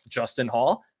of Justin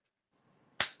Hall?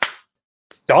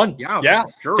 Done. Yeah,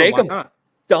 sure. Take them.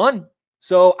 Done.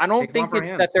 So I don't think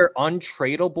it's that they're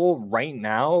untradeable right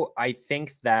now. I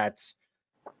think that,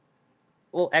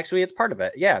 well, actually, it's part of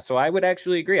it. Yeah. So I would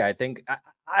actually agree. I think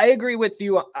I agree with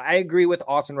you. I agree with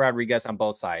Austin Rodriguez on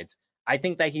both sides. I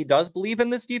think that he does believe in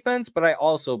this defense, but I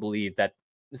also believe that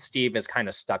Steve is kind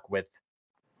of stuck with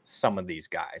some of these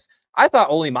guys. I thought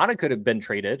Olimata could have been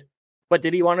traded, but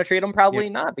did he want to trade him? Probably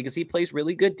not, because he plays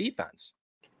really good defense.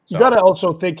 So. You got to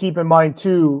also keep in mind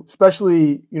too,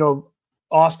 especially,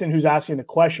 Austin, who's asking the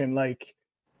question, like,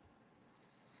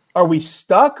 are we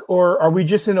stuck or are we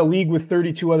just in a league with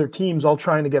 32 other teams all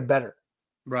trying to get better?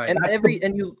 Right.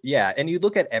 And you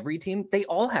look at every team, they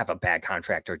all have a bad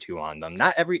contract or two on them.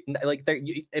 Not every, like,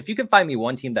 if you can find me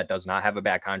one team that does not have a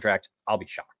bad contract, I'll be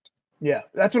shocked. Yeah,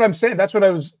 that's what I'm saying. That's what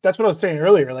I was saying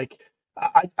earlier. Like,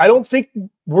 I don't think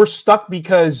we're stuck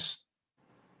because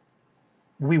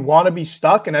we want to be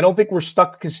stuck, and I don't think we're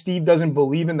stuck because Steve doesn't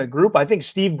believe in the group. I think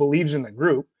Steve believes in the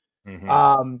group.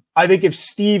 Mm-hmm. I think if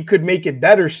Steve could make it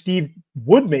better, Steve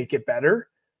would make it better,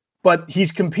 but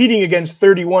he's competing against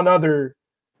 31 other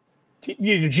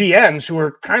GMs who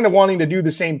are kind of wanting to do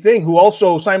the same thing, who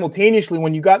also simultaneously,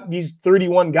 when you got these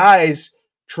 31 guys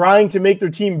trying to make their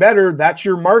team better, that's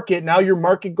your market. Now your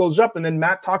market goes up. And then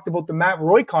Matt talked about the Matt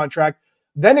Roy contract.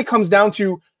 Then it comes down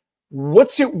to,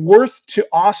 what's it worth to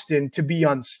Austin to be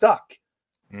unstuck?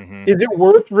 Mm-hmm. Is it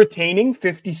worth retaining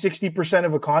 50, 60%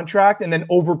 of a contract and then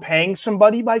overpaying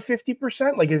somebody by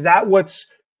 50%? Like, is that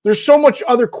there's so much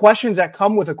other questions that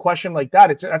come with a question like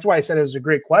that. That's why I said it was a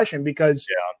great question, because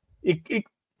it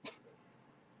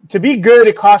to be good,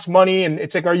 it costs money. And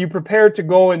it's like, are you prepared to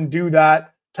go and do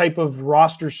that type of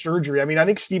roster surgery? I mean, I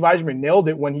think Steve Yzerman nailed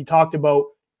it when he talked about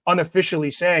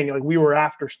unofficially saying, like, we were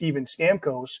after Steven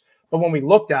Stamkos. But when we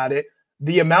looked at it,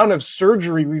 the amount of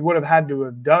surgery we would have had to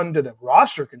have done to the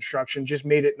roster construction just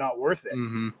made it not worth it.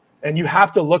 Mm-hmm. And you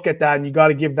have to look at that, and you got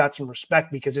to give that some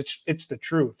respect, because it's the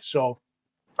truth. So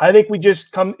I think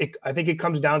I think it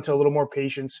comes down to a little more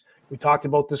patience. We talked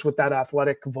about this with that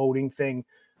athletic voting thing.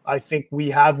 I think we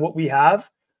have what we have.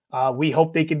 We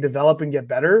hope they can develop and get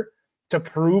better to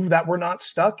prove that we're not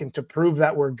stuck and to prove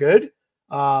that we're good.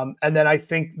 And then I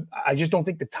just don't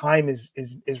think the time is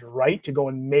right to go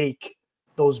and make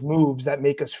those moves that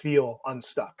make us feel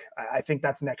unstuck. I think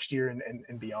that's next year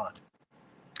and beyond.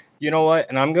 You know what?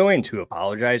 And I'm going to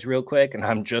apologize real quick. And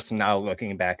I'm just now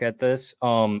looking back at this.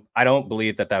 I don't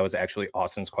believe that was actually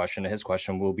Austin's question. His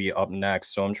question will be up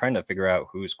next. So I'm trying to figure out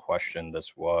whose question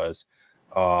this was.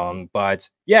 But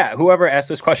yeah, whoever asked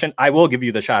this question, I will give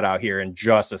you the shout out here in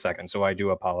just a second. So I do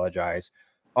apologize.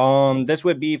 This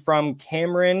would be from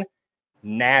Cameron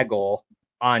Nagel.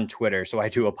 on Twitter, so I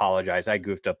do apologize. I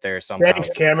goofed up there somehow. Thanks,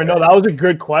 Cameron. No, that was a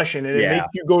good question, and it Yeah. makes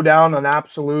you go down an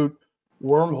absolute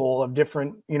wormhole of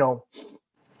different,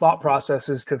 thought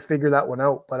processes to figure that one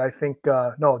out. But I think,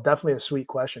 no, definitely a sweet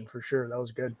question for sure. That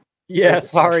was good. Yeah,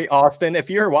 sorry, Austin. If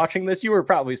you're watching this, you were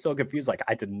probably so confused. Like,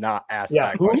 I did not ask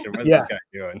that question. What's this guy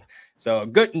doing? So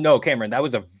good. No, Cameron, that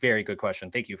was a very good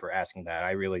question. Thank you for asking that.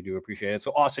 I really do appreciate it.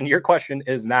 So, Austin, your question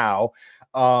is now,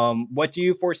 what do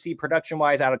you foresee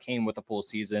production-wise out of Kane with a full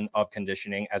season of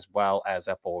conditioning as well as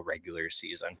a full regular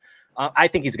season? I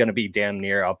think he's going to be damn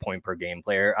near a point per game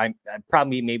player. I'm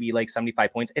probably maybe like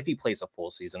 75 points if he plays a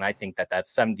full season. I think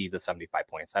that's 70 to 75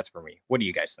 points. That's for me. What do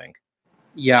you guys think?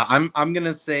 Yeah, I'm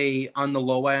gonna say on the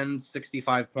low end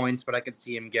 65 points, but I could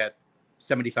see him get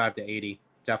 75 to 80.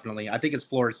 Definitely, I think his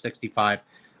floor is 65.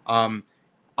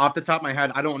 Off the top of my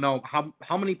head, I don't know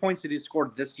how many points did he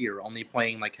score this year, only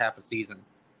playing like half a season.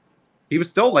 He was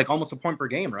still like almost a point per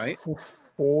game, right?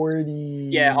 40.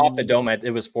 Yeah, off the dome,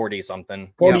 it was 40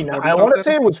 something. 49. Yeah, 40 I want to something.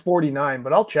 say it was 49,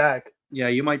 but I'll check. Yeah,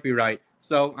 you might be right.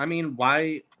 So I mean,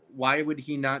 why would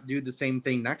he not do the same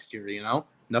thing next year?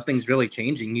 Nothing's really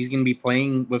changing. He's going to be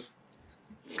playing with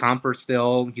Comfort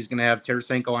still. He's going to have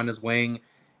Tarasenko on his wing.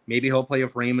 Maybe he'll play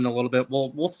with Raymond a little bit.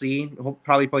 We'll see. He'll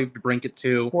probably play with DeBrincat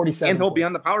too. 47 and he'll be points.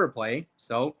 on the power play.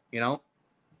 So,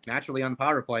 naturally on the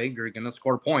power play, you're going to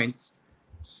score points.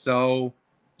 So,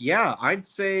 yeah, I'd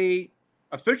say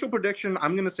official prediction,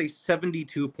 I'm going to say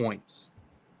 72 points.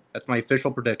 That's my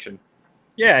official prediction.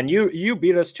 Yeah, and you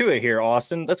beat us to it here,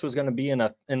 Austin. This was going to be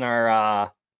in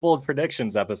our bold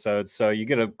predictions episode, so you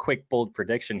get a quick bold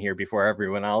prediction here before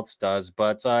everyone else does.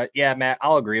 But yeah, Matt,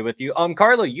 I'll agree with you.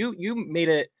 Carlo, you made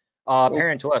it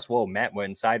apparent to us. Whoa, Matt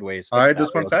went sideways. I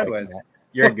just went sideways.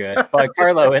 You're good. But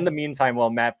Carlo, in the meantime, while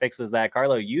Matt fixes that,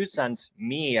 Carlo, you sent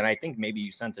me, and I think maybe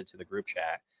you sent it to the group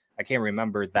chat. I can't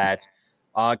remember that.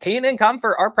 Kane and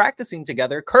Comfort are practicing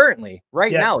together currently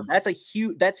right now. That's a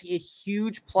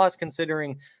huge plus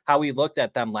considering how we looked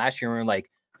at them last year. And we're like,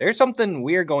 there's something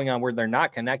weird going on where they're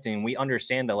not connecting. We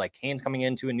understand that like Kane's coming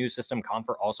into a new system,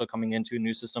 Comfort also coming into a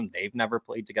new system. They've never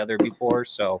played together before.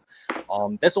 So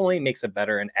this only makes it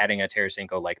better. And adding a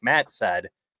Tarasenko, like Matt said,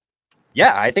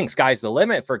 yeah, I think sky's the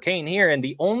limit for Kane here. And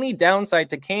the only downside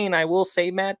to Kane, I will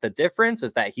say, Matt, the difference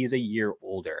is that he's a year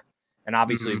older. And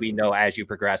obviously we know as you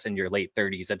progress in your late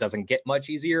 30s, it doesn't get much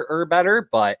easier or better,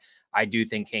 but I do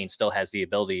think Kane still has the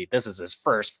ability. This is his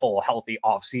first full healthy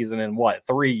offseason in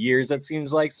 3 years, it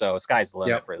seems like. So sky's the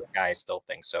limit for this guy, I still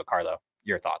think. So Carlo,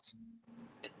 your thoughts?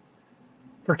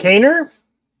 For Kaner?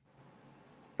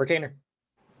 For Kaner.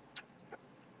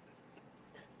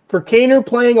 For Kaner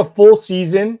playing a full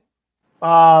season,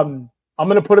 I'm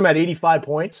going to put him at 85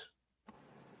 points.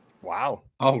 Wow.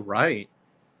 All right.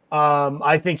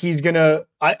 I think he's going to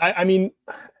 – I mean –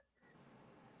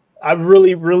 I'm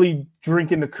really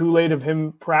drinking the Kool-Aid of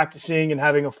him practicing and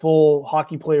having a full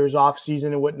hockey player's off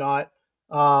season and whatnot.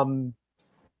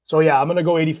 So yeah, I'm going to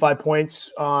go 85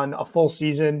 points on a full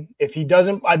season. If he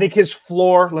doesn't, I think his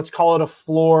floor, let's call it a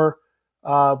floor,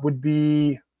 would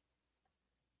be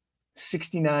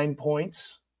 69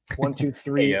 points. 1, 2,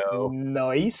 3.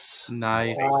 Nice.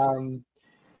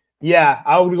 Yeah,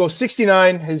 I would go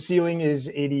 69. His ceiling is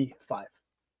 85.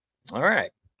 All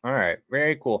right.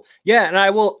 Very cool. Yeah. And I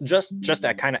will just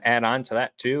to kind of add on to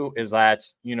that too, is that,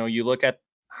 you look at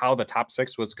how the top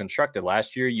six was constructed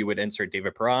last year, you would insert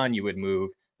David Perron, you would move,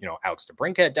 Alex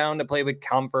DeBrincat down to play with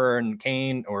Comfort and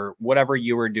Kane or whatever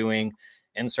you were doing,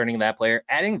 inserting that player,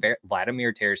 adding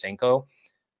Vladimir Tarasenko.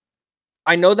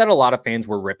 I know that a lot of fans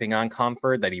were ripping on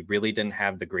Comfort, that he really didn't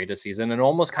have the greatest season and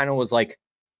almost kind of was like,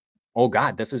 oh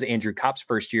God, this is Andrew Kopp's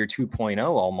first year 2.0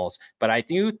 almost. But I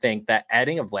do think that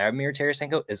adding a Vladimir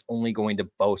Tarasenko is only going to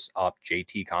boost up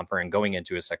JT Comfort, and going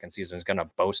into his second season is going to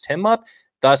boost him up,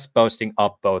 thus boosting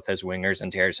up both his wingers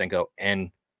and Tarasenko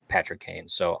and Patrick Kane.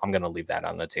 So I'm going to leave that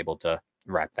on the table to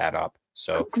wrap that up.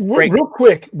 So real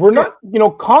quick, we're not,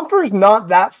 Comfort's not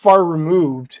that far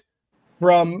removed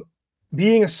from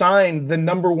being assigned the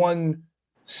number one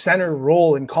center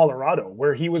role in Colorado,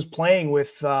 where he was playing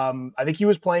with, I think he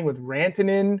was playing with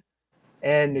Rantanen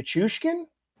and Nichushkin,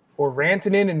 or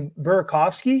Rantanen and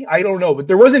Burakovsky. I don't know, but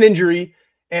there was an injury,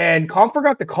 and Comfort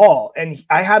got the call, and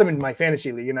I had him in my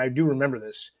fantasy league, and I do remember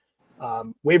this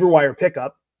waiver wire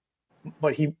pickup.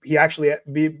 But he actually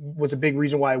was a big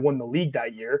reason why I won the league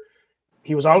that year.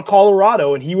 He was on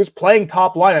Colorado, and he was playing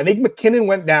top line. I think McKinnon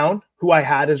went down, who I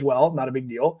had as well. Not a big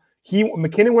deal.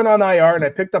 McKinnon went on IR, and I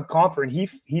picked up Comfort, and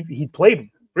he played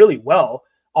really well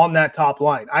on that top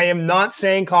line. I am not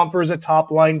saying Comfort is a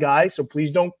top line guy, so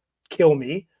please don't kill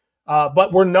me.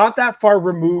 But we're not that far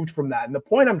removed from that. And the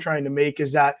point I'm trying to make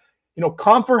is that you know,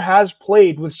 Comfer has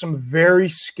played with some very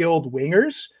skilled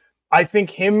wingers. I think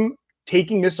him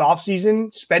taking this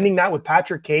offseason, spending that with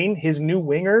Patrick Kane, his new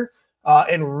winger,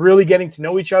 and really getting to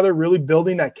know each other, really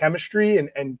building that chemistry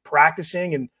and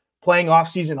practicing and playing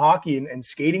offseason hockey and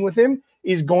skating with him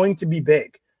is going to be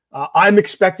big. I'm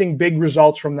expecting big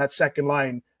results from that second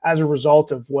line as a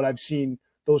result of what I've seen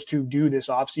those two do this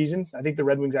offseason. I think the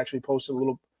Red Wings actually posted a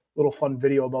little fun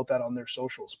video about that on their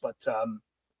socials. But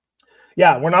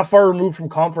yeah, we're not far removed from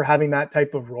Comfer having that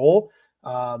type of role.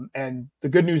 And the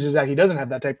good news is that he doesn't have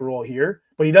that type of role here,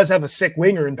 but he does have a sick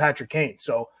winger in Patrick Kane.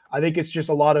 So I think it's just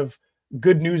a lot of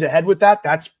good news ahead with that.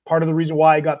 That's part of the reason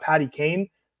why I got Patty Kane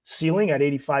ceiling at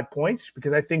 85 points,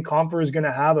 because I think Comfer is going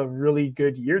to have a really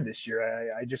good year this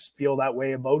year. I just feel that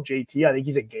way about JT. I think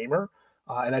he's a gamer,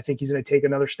 and I think he's going to take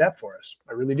another step for us.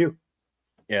 I really do.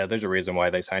 Yeah, there's a reason why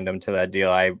they signed him to that deal.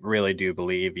 I really do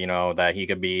believe, you know, that he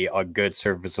could be a good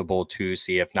serviceable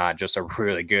 2C, if not just a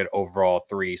really good overall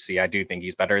 3C. I do think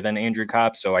he's better than Andrew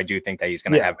Kopp, so I do think that he's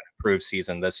going to have an improved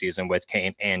season this season with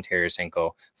Kane and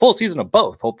Tarasenko. Full season of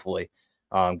both, hopefully.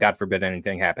 God forbid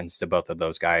anything happens to both of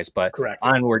those guys. But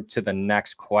onward to the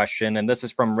next question. And this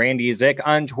is from Randy Zick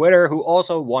on Twitter, who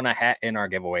also won a hat in our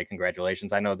giveaway.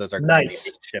 Congratulations. I know those are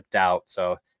nice. Shipped out,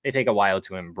 so they take a while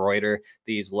to embroider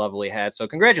these lovely hats. So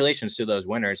congratulations to those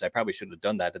winners. I probably should have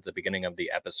done that at the beginning of the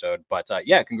episode. But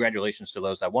yeah, congratulations to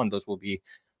those that won. Those will be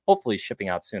hopefully shipping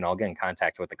out soon. I'll get in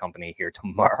contact with the company here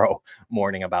tomorrow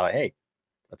morning about, hey,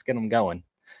 let's get them going.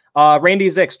 Randy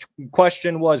Zick's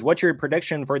question was, what's your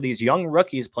prediction for these young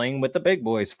rookies playing with the big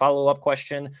boys? Follow-up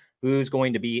question, who's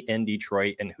going to be in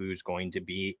Detroit and who's going to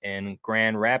be in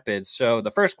Grand Rapids? So the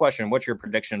first question, what's your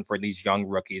prediction for these young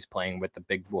rookies playing with the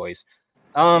big boys?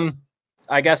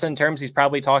 I guess in terms, he's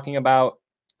probably talking about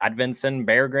Edvinsson,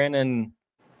 Berggren, and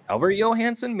Albert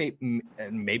Johansson,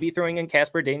 maybe throwing in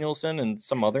Kasper Danielsson and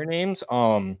some other names.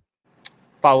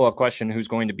 Follow-up question, who's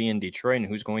going to be in Detroit and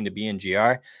who's going to be in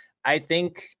GR? I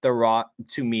think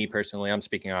to me personally, I'm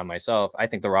speaking on myself, I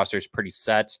think the roster is pretty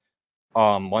set.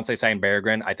 Once I sign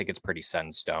Berggren, I think it's pretty set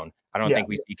in stone. I don't think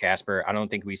we see Kasper. I don't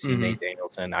think we see Nate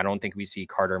Danielson. I don't think we see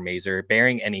Carter Mazur.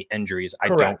 Bearing any injuries, I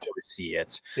don't see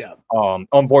it. Yeah.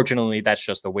 Unfortunately, that's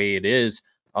just the way it is.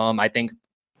 I think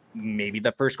maybe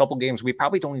the first couple games, we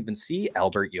probably don't even see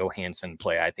Albert Johansson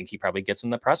play. I think he probably gets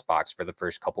in the press box for the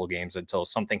first couple of games until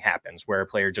something happens where a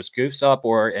player just goofs up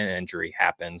or an injury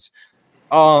happens.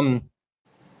 Yeah,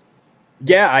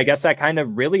 I guess that kind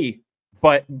of really,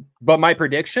 but my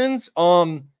predictions,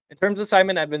 in terms of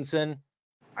Simon Edvinsson,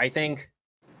 I think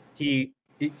he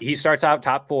starts out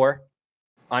top 4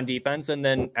 on defense, and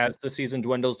then as the season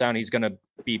dwindles down, he's going to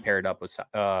be paired up with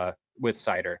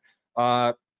Seider.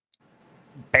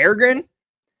 Berggren,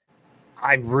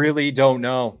 I really don't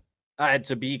know.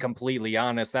 To be completely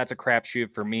honest, that's a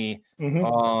crapshoot for me.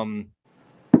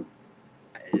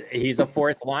 He's a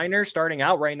fourth liner starting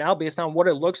out right now. Based on what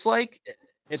it looks like,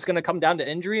 it's going to come down to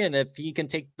injury, and if he can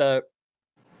take the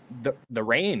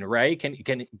reign, right?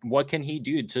 What can he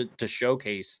do to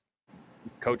showcase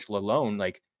Coach Lalone?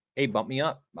 Like, hey, bump me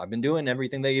up. I've been doing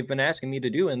everything that you've been asking me to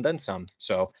do, and then some.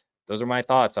 So those are my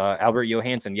thoughts. Albert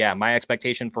Johansson, yeah, my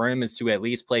expectation for him is to at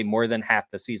least play more than half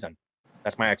the season.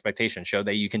 That's my expectation. Show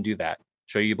that you can do that.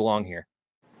 Show you belong here.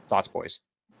 Thoughts, boys?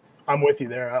 I'm with you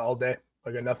there all day. I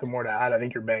got nothing more to add. I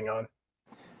think you're bang on.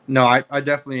 No, I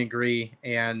definitely agree.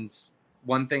 And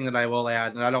one thing that I will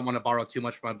add, and I don't want to borrow too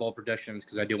much from my bold predictions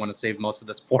because I do want to save most of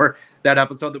this for that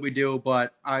episode that we do,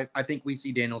 but I think we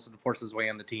see Danielson force his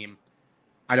way on the team.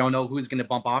 I don't know who's going to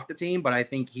bump off the team, but I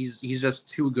think he's just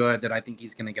too good that I think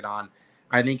he's going to get on.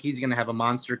 I think he's going to have a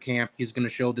monster camp. He's going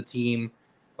to show the team,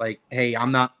 like, hey,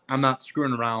 I'm not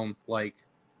screwing around. Like,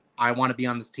 I want to be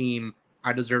on this team.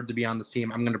 I deserve to be on this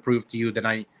team. I'm going to prove to you that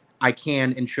I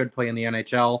can and should play in the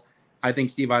NHL. I think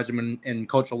Steve Yzerman and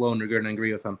Coach Lalone are going to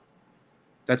agree with him.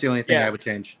 That's the only thing I would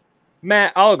change.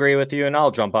 Matt, I'll agree with you, and I'll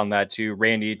jump on that too.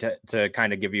 Randy, to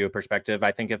kind of give you a perspective,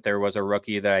 I think if there was a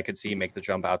rookie that I could see make the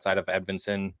jump outside of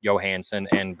Edvinsson, Johansson,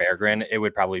 and Berggren, it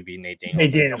would probably be Nate Danielson.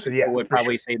 Nate Danielson, yeah. Some people would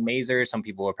probably say Mazur. Some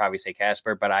people would probably say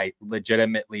Kasper, but I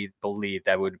legitimately believe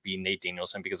that would be Nate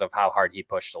Danielson because of how hard he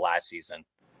pushed the last season.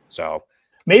 So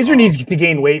Mazur needs to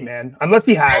gain weight, man. Unless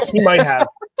he has. He might have.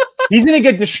 He's going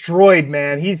to get destroyed,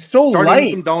 man. He's so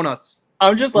light. Some donuts.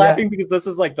 I'm just laughing because this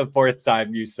is like the 4th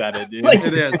time you said it. Dude.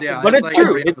 It is, yeah. But it's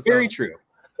true. It's very true.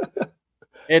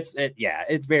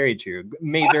 It's very true.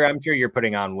 Mazur, I'm sure you're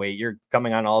putting on weight. You're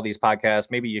coming on all these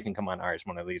podcasts. Maybe you can come on ours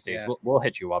one of these days. Yeah. We'll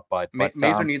hit you up. But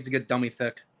Mazur needs to get dummy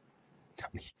thick.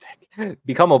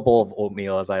 Become a bowl of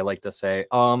oatmeal, as I like to say.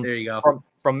 There you go.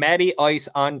 From Maddie Ice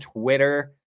on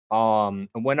Twitter.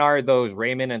 When are those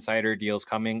Raymond and Cider deals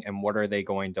coming, and what are they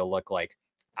going to look like?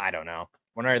 I don't know.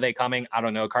 When are they coming? I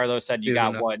don't know. Carlos said you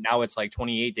got what? Now it's like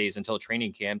 28 days until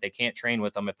training camp. They can't train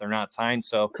with them if they're not signed.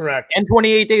 So correct. In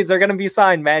 28 days, they're going to be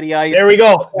signed, Matty Ice. There we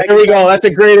go. There we go. That's a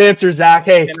great answer, Zach.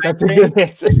 Hey, that's a good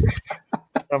answer.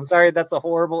 I'm sorry, that's a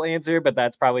horrible answer, but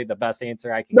that's probably the best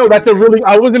answer I can. No, that's a really.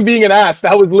 I wasn't being an ass.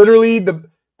 That was literally the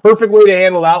perfect way to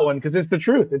handle that one because it's the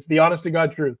truth. It's the honest to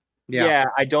God truth. Yeah,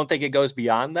 I don't think it goes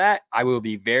beyond that. I will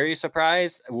be very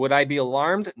surprised. Would I be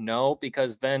alarmed? No,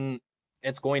 because then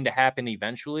it's going to happen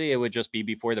eventually. It would just be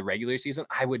before the regular season.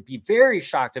 I would be very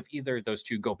shocked if either of those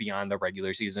two go beyond the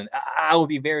regular season. I will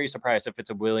be very surprised if it's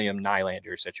a William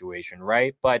Nylander situation,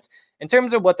 right? But in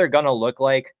terms of what they're going to look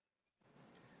like,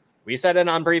 we said it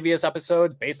on previous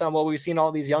episodes, based on what we've seen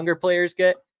all these younger players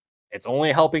get, it's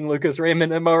only helping Lucas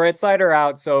Raymond and Moritz Seider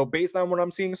out. So based on what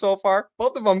I'm seeing so far,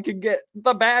 both of them can get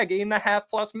the bag,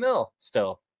 $8.5+ million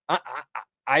still.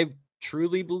 I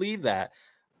truly believe that.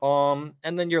 And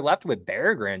then you're left with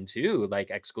Berggren too.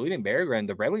 Like excluding Berggren,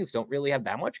 the Red Wings don't really have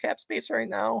that much cap space right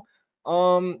now.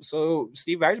 So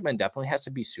Steve Yzerman definitely has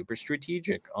to be super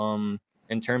strategic.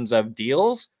 In terms of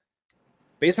deals,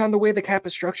 based on the way the cap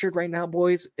is structured right now,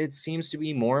 boys, it seems to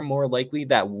be more and more likely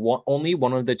that only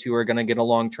one of the two are going to get a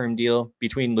long-term deal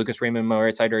between Lucas Raymond and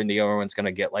Moritz Seider, and the other one's going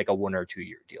to get like a 1 or 2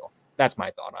 year deal. That's my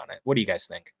thought on it. What do you guys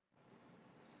think?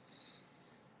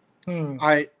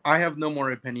 I have no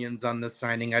more opinions on this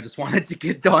signing. I just wanted to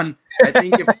get done. I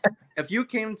think if you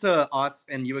came to us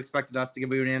and you expected us to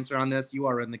give you an answer on this, you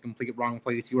are in the complete wrong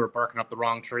place. You are barking up the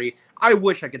wrong tree. I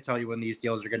wish I could tell you when these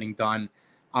deals are getting done.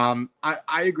 I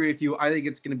agree with you. I think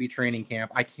it's going to be training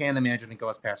camp. I can't imagine it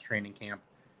goes past training camp.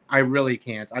 I really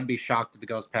can't. I'd be shocked if it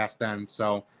goes past then.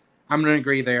 So I'm going to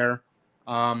agree there.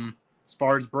 As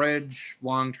far as Bridge,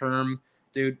 long term,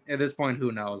 dude, at this point,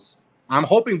 who knows? I'm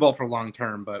hoping both for long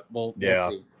term, but we'll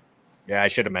see. Yeah, I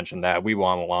should have mentioned that. We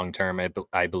want a long term,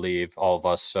 I believe, all of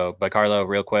us. So, but Carlo,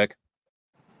 real quick.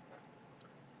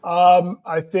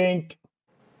 I think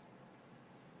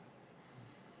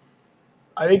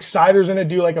Seider's going to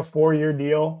do like a 4-year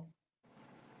deal,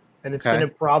 and it's going to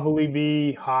probably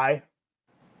be high.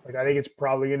 Like I think it's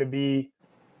probably going to be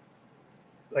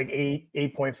like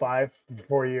 8.5 for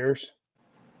 4 years,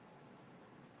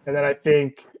 and then I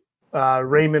think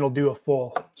Raymond will do a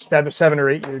full 7 or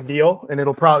 8 year deal, and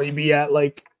it'll probably be at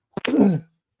like 7.9,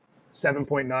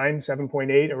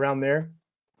 7.8 around there.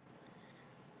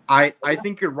 I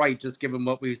think you're right, just given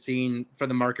what we've seen for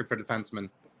the market for defensemen.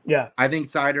 Yeah, I think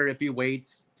Seider, if he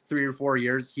waits 3 or 4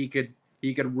 years, he could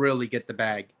really get the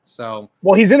bag. So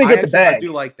well, he's going to get the bag. I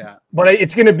do like that, but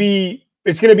it's going to be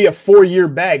a 4-year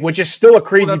bag, which is still a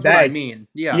crazy bag. What I mean,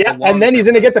 yeah, and then he's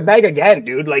going to get the bag again,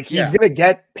 dude. Like he's going to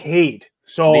get paid.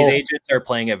 So these agents are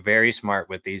playing it very smart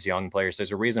with these young players.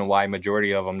 There's a reason why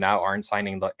majority of them now aren't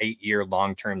signing the 8-year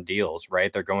long-term deals,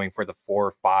 right? They're going for the 4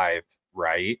 or 5,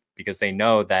 right? Because they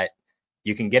know that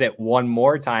you can get it one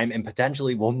more time and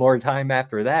potentially one more time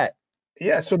after that.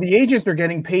 Yeah, so the agents are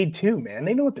getting paid too, man.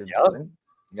 They know what they're doing.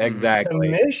 Exactly.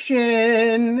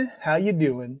 Commission. How you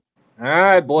doing? All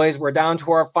right, boys, we're down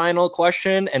to our final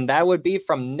question, and that would be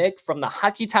from Nick from the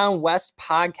Hockeytown West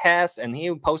podcast, and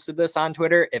he posted this on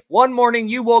Twitter. If one morning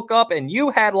you woke up and you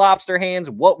had lobster hands,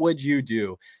 what would you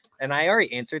do? And I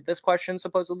already answered this question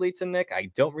supposedly to Nick.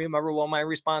 I don't remember what my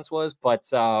response was, but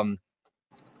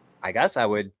I guess I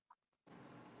would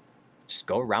just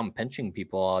go around pinching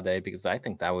people all day because I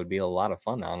think that would be a lot of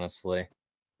fun, honestly.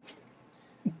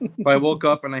 If I woke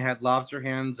up and I had lobster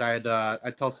hands, I'd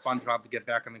tell SpongeBob to get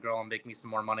back on the grill and make me some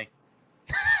more money.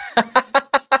 That's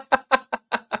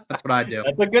what I'd do.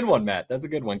 That's a good one, Matt. That's a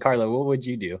good one. Carlo, what would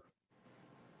you do?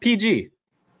 PG.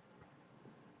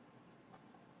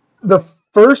 The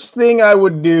first thing I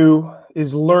would do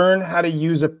is learn how to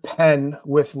use a pen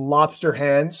with lobster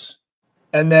hands,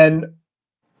 and then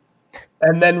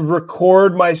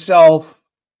record myself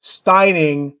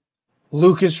steining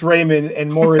Lucas Raymond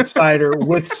and Moritz Seider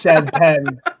with said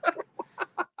pen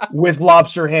with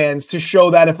lobster hands to show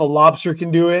that if a lobster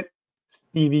can do it,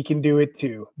 Stevie can do it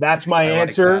too. That's my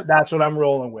answer. Like that. That's what I'm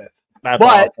rolling with. But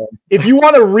awesome. If you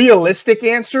want a realistic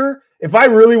answer, if I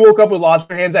really woke up with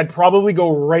lobster hands, I'd probably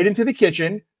go right into the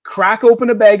kitchen, crack open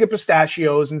a bag of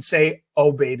pistachios, and say,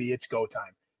 "Oh, baby, it's go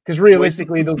time." Because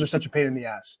realistically, those are such a pain in the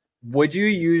ass. Would you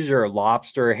use your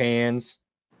lobster hands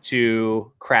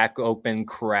to crack open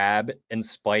crab in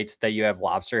spite that you have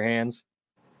lobster hands?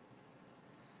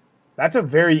 That's a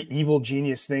very evil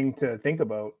genius thing to think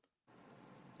about.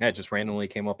 Yeah, it just randomly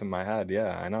came up in my head.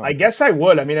 Yeah, I know. I guess I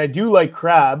would. I mean, I do like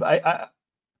crab.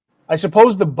 I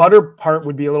suppose the butter part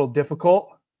would be a little difficult.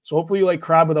 So hopefully you like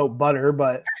crab without butter,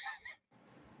 but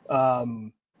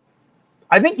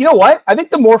I think, you know what? I think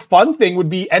the more fun thing would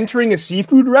be entering a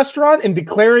seafood restaurant and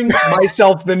declaring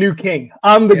myself the new king.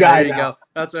 I'm the guy there you now. go.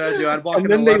 That's what I do. I'd walk And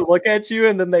in then the they look at you,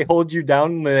 and then they hold you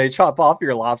down, and they chop off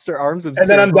your lobster arms, And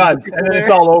then I'm done. And then it's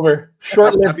all over. I'd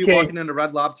Short-lived be king. walking into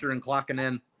Red Lobster and clocking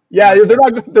in. Yeah,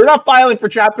 they're not filing for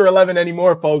Chapter 11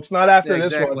 anymore, folks. Not after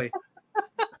this one.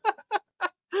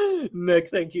 Nick,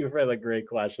 thank you for the great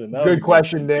question. That was a Good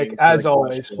question, great Nick. As great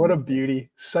always. questions. What a beauty.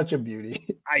 Such a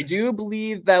beauty. I do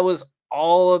believe that was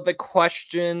all of the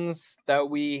questions that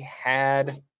we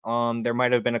had. There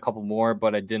might have been a couple more,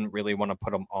 but I didn't really want to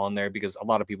put them on there because a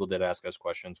lot of people did ask us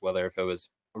questions, whether if it was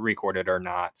recorded or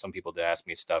not. Some people did ask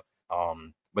me stuff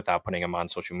without putting them on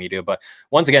social media. But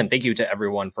once again, thank you to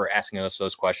everyone for asking us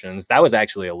those questions. That was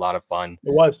actually a lot of fun.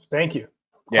 It was. Thank you.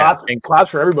 Yeah,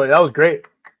 claps for everybody. That was great.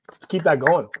 Let's keep that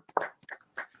going.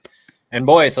 And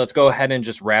boys, let's go ahead and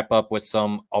just wrap up with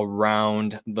some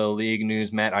around the league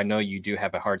news. Matt, I know you do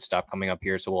have a hard stop coming up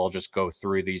here, so we'll just go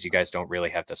through these. You guys don't really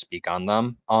have to speak on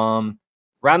them.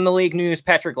 Around the league news,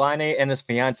 Patrick Laine and his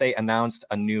fiance announced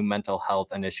a new mental health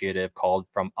initiative called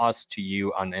From Us to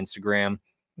You on Instagram.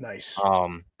 Nice.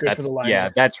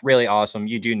 That's really awesome.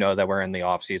 You do know that we're in the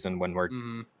off season when we're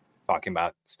talking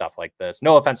about stuff like this.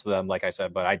 No offense to them, like I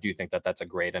said, but I do think that that's a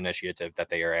great initiative that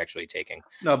they are actually taking.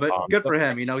 No, but good for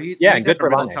him. You know, he's good for a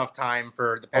real Laine. tough time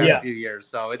for the past few years.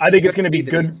 So I think it's going to be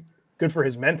good for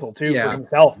his mental too, for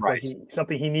himself. Right. Like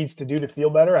something he needs to do to feel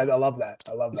better. I love that.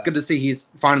 It's good to see he's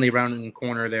finally rounding the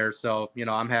corner there. So, you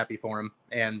know, I'm happy for him.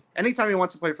 And anytime he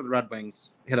wants to play for the Red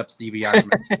Wings, hit up Stevie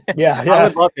Yzerman. I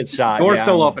would love his shot. Door's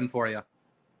still open for you.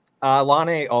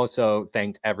 Laine also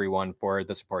thanked everyone for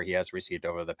the support he has received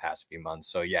over the past few months.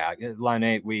 So yeah,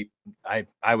 Laine,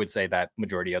 I would say that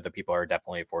majority of the people are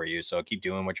definitely for you. So keep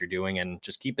doing what you're doing and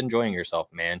just keep enjoying yourself,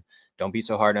 man. Don't be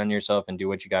so hard on yourself and do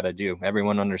what you got to do.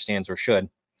 Everyone understands or should.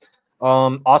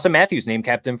 Austin Matthews named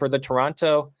captain for the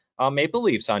Toronto Maple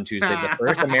Leafs on Tuesday, the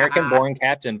first American-born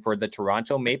captain for the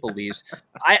Toronto Maple Leafs.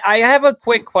 I have a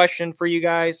quick question for you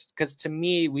guys, because to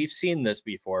me, we've seen this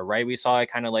before, right? We saw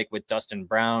it kind of like with Dustin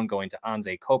Brown going to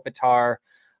Anze Kopitar.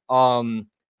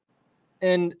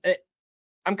 And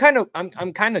I'm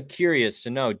kind of curious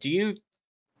to know, do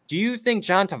you think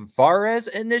John Tavares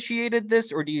initiated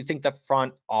this, or do you think the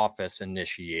front office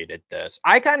initiated this?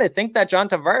 I kind of think that John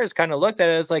Tavares kind of looked at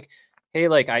it as like, hey,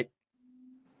 like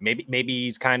maybe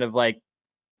he's kind of like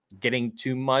getting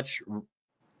too much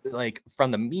like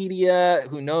from the media,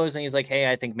 who knows? And he's like,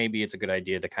 hey, I think maybe it's a good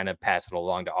idea to kind of pass it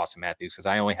along to Austin Matthews because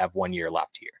I only have 1 year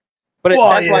left here. But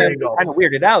that's why I'm kind of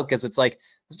weirded out, because it's like,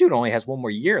 this dude only has 1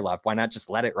 more year left. Why not just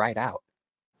let it ride out?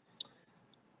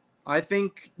 I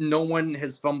think no one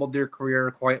has fumbled their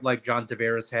career quite like John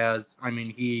Tavares has. I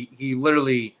mean, he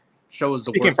literally shows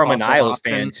the worst. Speaking from an Isles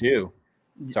fan too.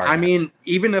 Sorry, I mean,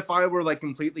 even if I were like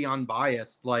completely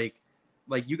unbiased, like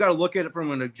you got to look at it from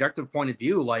an objective point of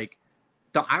view. Like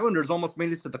the Islanders almost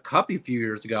made it to the Cup a few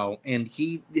years ago, and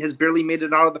he has barely made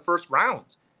it out of the first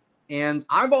round. And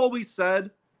I've always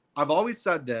said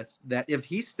this, that if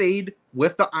he stayed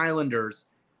with the Islanders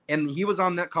and he was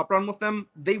on that Cup run with them,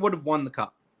 they would have won the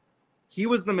Cup. He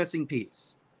was the missing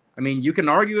piece. I mean, you can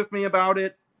argue with me about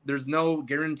it. There's no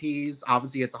guarantees.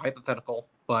 Obviously, it's a hypothetical,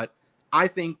 but I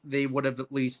think they would have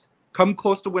at least come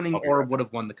close to winning or would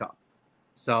have won the Cup.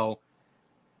 So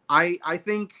I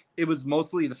think it was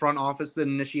mostly the front office that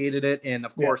initiated it. And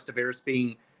of course, Tavares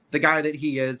being the guy that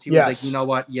he is, he was like, you know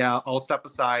what? Yeah, I'll step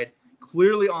aside.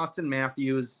 Clearly, Austin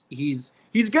Matthews, he's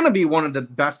going to be one of the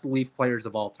best Leaf players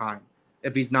of all time,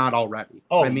 if he's not already.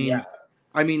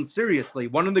 I mean, seriously,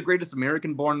 one of the greatest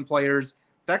American-born players.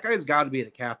 That guy's got to be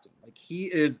the captain. Like, he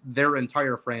is their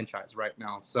entire franchise right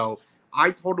now. So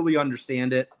I totally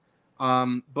understand it.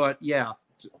 But yeah,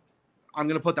 I'm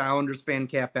going to put the Islanders fan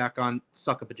cap back on.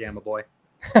 Suck a pajama boy.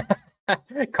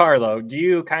 Carlo, do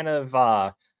you kind of,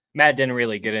 Matt didn't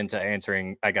really get into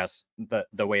answering, I guess,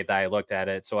 the way that I looked at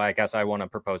it. So I guess I want to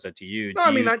propose it to you. No,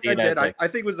 I mean, I did. I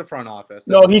think it was the front office.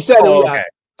 No, he said, okay.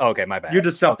 Okay, my bad. You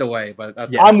just stepped away, but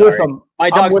that's I'm with him.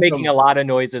 My dog's making a lot of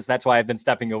noises. That's why I've been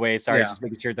stepping away. Sorry, just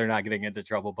making sure they're not getting into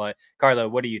trouble. But Carlo,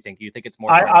 what do you think? Do you think it's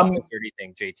more front office, or do you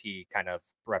think JT kind of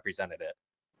represented it?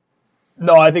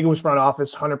 No, I think it was front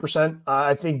office, 100%.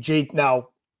 I think JT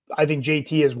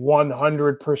is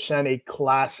 100% a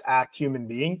class act human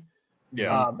being.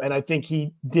 Yeah. And I think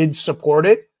he did support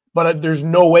it, but there's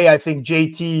no way I think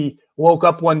JT woke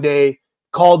up one day,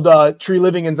 called Tree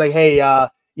Living and's like, hey,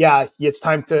 yeah, it's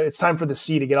time for the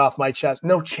C to get off my chest.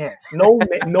 No chance. No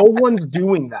one's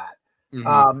doing that.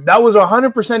 Mm-hmm. That was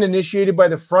 100% initiated by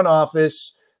the front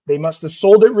office. They must have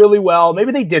sold it really well.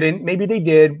 Maybe they didn't. Maybe they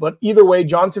did. But either way,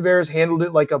 John Tavares handled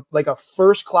it like a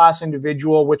first-class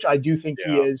individual, which I do think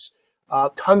he is.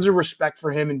 Tons of respect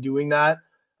for him in doing that.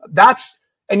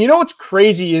 And you know what's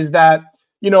crazy is that,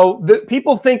 the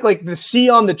people think like the C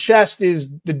on the chest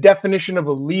is the definition of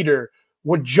a leader.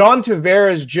 What John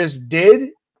Tavares just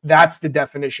did, that's the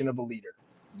definition of a leader.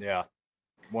 Yeah,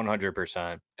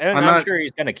 100%. And I'm sure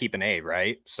he's going to keep an A,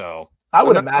 right? So I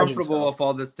would I'm not imagine comfortable so. with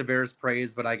all this Tavares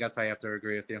praise, but I guess I have to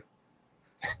agree with you.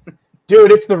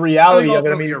 Dude, it's the reality of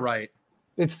it. I mean, you're right.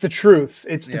 It's the truth.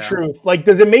 It's the truth. Like,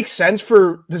 does it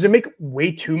make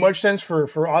way too much sense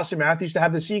for Austin Matthews to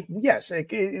have the C? Yes,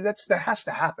 that has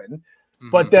to happen. Mm-hmm.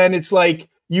 But then it's like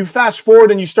you fast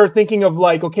forward and you start thinking of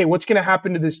like, okay, what's going to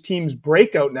happen to this team's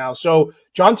breakout now? So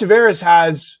John Tavares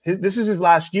this is his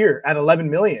last year at $11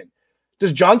 million.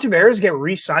 Does John Tavares get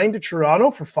re-signed to Toronto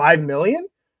for $5 million?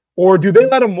 Or do they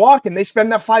let him walk and they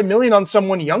spend that $5 million on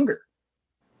someone younger?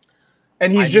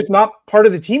 And he's just not part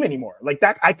of the team anymore. Like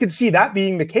that, I could see that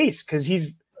being the case because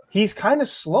he's kind of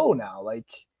slow now. Like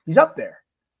he's up there.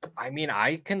 I mean,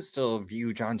 I can still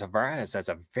view John Tavares as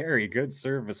a very good,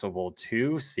 serviceable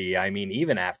 2C. I mean,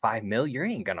 even at $5 million, you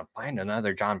ain't gonna find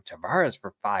another John Tavares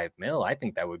for $5 million. I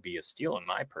think that would be a steal, in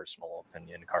my personal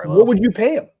opinion, Carlo. What would you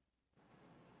pay him?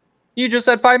 You just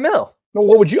said $5 million. No,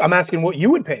 what would you? I'm asking what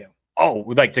you would pay him. Oh,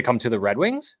 like to come to the Red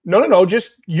Wings? No.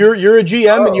 Just you're a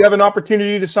GM and you have an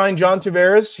opportunity to sign John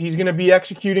Tavares. He's going to be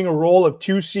executing a role of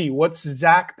 2C. What's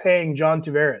Zack paying John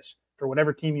Tavares for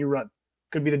whatever team you run?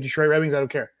 Could be the Detroit Red Wings. I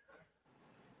don't care.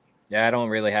 Yeah, I don't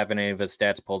really have any of his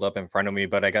stats pulled up in front of me,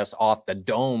 but I guess off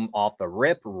the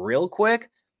rip, real quick.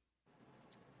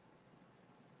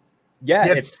 Yeah, he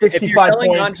had 65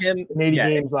 points in 80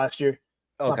 games last year.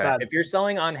 Okay, if you're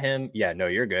selling on him, no,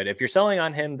 you're good. If you're selling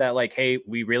on him that like, hey,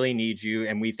 we really need you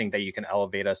and we think that you can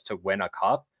elevate us to win a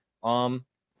cup,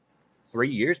 3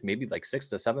 years, maybe like $6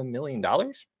 to $7 million.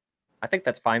 I think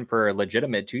that's fine for a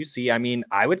legitimate 2C. I mean,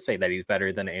 I would say that he's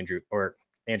better than Andrew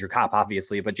Kopp,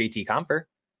 obviously, but JT Compher.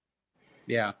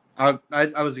 Yeah, I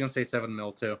was gonna say $7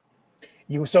 million too.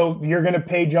 So you're gonna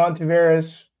pay John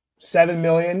Tavares $7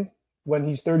 million when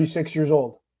he's 36 years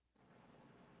old.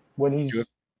 When he's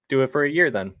do it for a year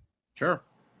then. Sure.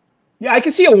 Yeah, I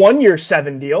can see a 1 year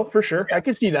 7 deal for sure. Yeah. I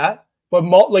can see that. But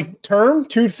like term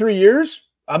 2-3 years,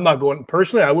 I'm not going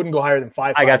personally. I wouldn't go higher than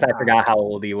 5. I guess I forgot how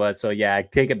old he was. So yeah,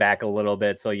 take it back a little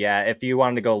bit. So yeah, if you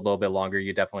wanted to go a little bit longer,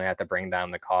 you definitely have to bring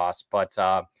down the cost. But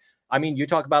I mean, you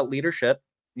talk about leadership.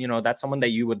 That's someone that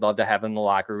you would love to have in the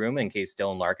locker room in case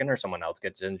Dylan Larkin or someone else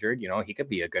gets injured. He could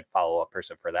be a good follow-up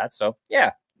person for that. So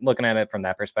yeah, looking at it from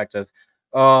that perspective.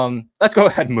 Let's go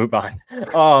ahead and move on.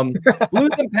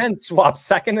 Blues and Pens swap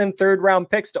 2nd and 3rd round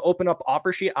picks to open up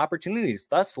offer sheet opportunities,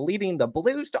 thus leading the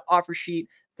Blues to offer sheet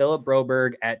Philip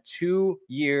Broberg at 2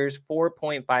 years,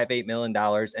 $4.58 million,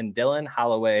 and Dylan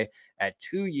Holloway at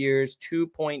 2 years,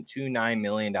 $2.29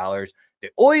 million. The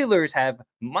Oilers have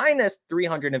minus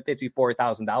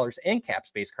 $354,000 in cap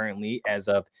space currently as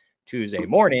of Tuesday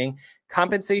morning.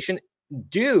 Compensation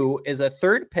due is a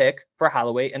 3rd pick for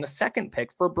Holloway and a 2nd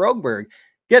pick for Broberg.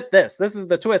 Get this. This is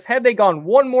the twist. Had they gone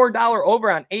 $1 more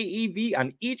over on AEV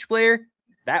on each player,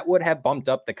 that would have bumped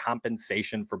up the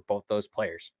compensation for both those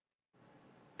players.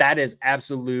 That is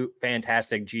absolute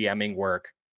fantastic GMing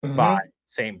work by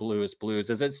St. Louis Blues.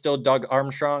 Is it still Doug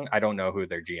Armstrong? I don't know who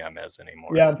their GM is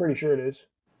anymore. Yeah, I'm pretty sure it is.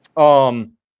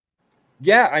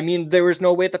 Yeah, I mean, there was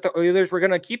no way that the Oilers were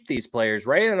going to keep these players,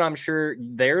 right? And I'm sure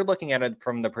they're looking at it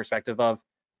from the perspective of,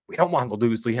 we don't want to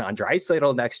lose Leon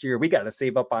Draisaitl next year. We got to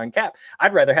save up on cap.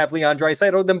 I'd rather have Leon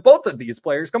Draisaitl than both of these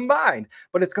players combined.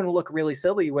 But it's going to look really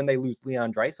silly when they lose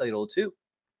Leon Draisaitl too,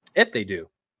 if they do.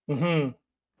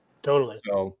 Totally.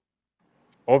 So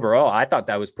overall, I thought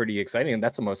that was pretty exciting. And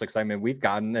that's the most excitement we've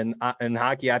gotten in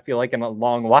hockey, I feel like, in a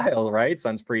long while, right?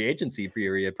 Since free agency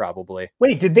period, probably.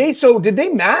 Wait, did they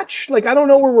match? Like, I don't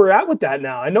know where we're at with that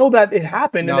now. I know that it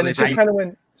happened, and then it's just kind of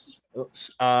went.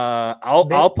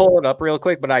 I'll pull it up real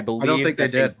quick, but I don't think they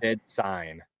did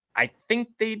sign. I think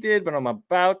they did, but I'm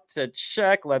about to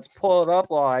check. Let's pull it up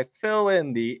while I fill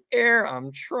in the air.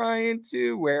 I'm trying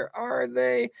to. Where are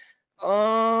they?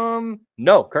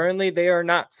 No, currently they are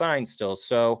not signed still.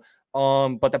 So,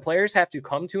 but the players have to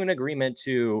come to an agreement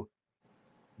to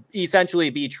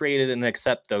essentially be traded and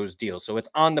accept those deals. So it's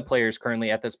on the players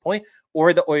currently at this point,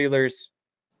 or the Oilers,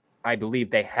 I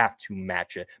believe they have to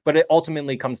match it, but it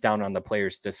ultimately comes down on the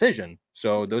players' decision.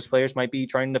 So those players might be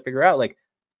trying to figure out, like,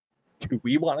 do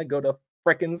we want to go to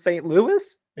frickin' St.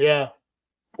 Louis? Yeah.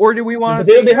 Or do we want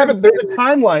to? They have a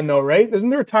timeline though, right? Isn't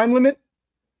there a time limit?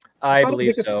 I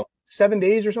believe so. 7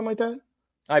 days or something like that?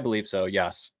 I believe so,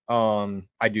 yes.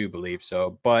 I do believe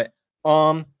so. But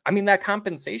I mean, that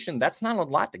compensation, that's not a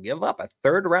lot to give up. A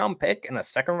 3rd round pick and a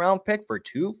 2nd round pick for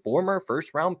 2 former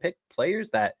 1st round pick players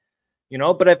that,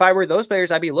 but if I were those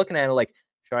players, I'd be looking at it like,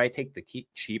 should I take the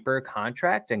cheaper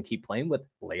contract and keep playing with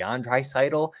Leon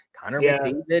Draisaitl, Connor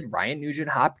McDavid, Ryan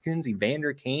Nugent-Hopkins,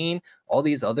 Evander Kane, all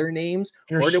these other names?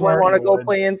 Or do I want to go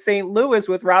play in St. Louis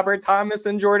with Robert Thomas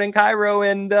and Jordan Cairo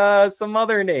and some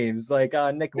other names like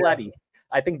Nick Leddy?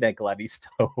 I think Nick Leddy's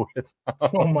still with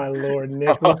them. Oh, my Lord,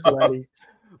 Nicholas Leddy.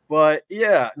 But,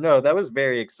 yeah, no, that was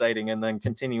very exciting. And then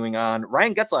continuing on,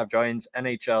 Ryan Getzlaf joins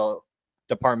NHL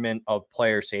Department of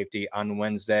Player Safety on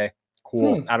Wednesday.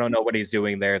 Cool. I don't know what he's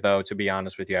doing there, though, to be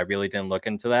honest with you. I really didn't look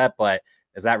into that, but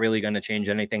is that really going to change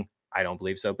anything? I don't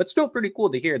believe so. But still pretty cool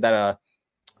to hear that a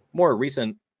more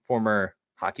recent former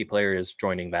hockey player is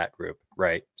joining that group,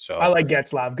 right? So I like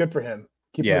Getzlaf. Good for him.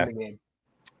 Keep him in the game.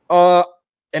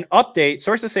 An update.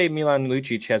 Sources say Milan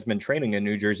Lucic has been training in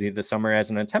New Jersey this summer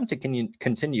as an attempt to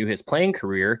continue his playing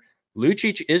career.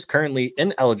 Lucic is currently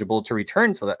ineligible to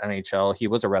return to the NHL. He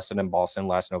was arrested in Boston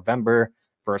last November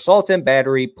for assault and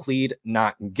battery, plead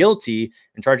not guilty,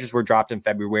 and charges were dropped in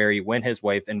February when his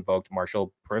wife invoked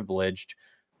martial privilege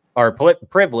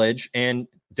and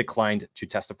declined to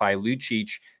testify. Lucic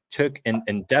took an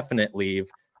indefinite leave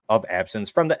of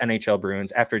absence from the NHL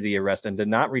Bruins after the arrest and did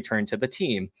not return to the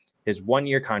team. His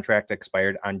 1-year contract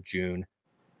expired on June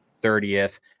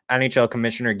 30th. NHL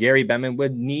Commissioner Gary Bettman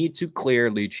would need to clear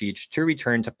Lucic to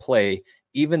return to play,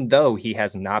 even though he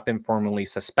has not been formally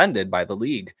suspended by the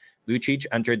league. Lucic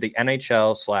entered the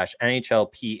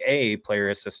NHL/NHLPA Player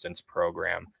Assistance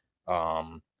Program.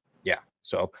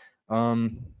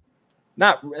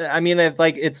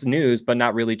 It's news, but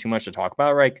not really too much to talk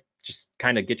about, right? Just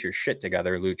kind of get your shit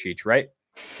together, Lucic, right?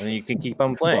 And then you can keep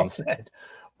on playing.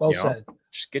 Well said.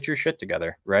 Just get your shit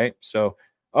together, right? So,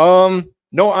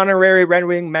 no honorary Red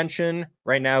Wing mention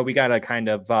right now. We gotta kind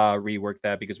of rework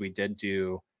that because we did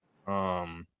do.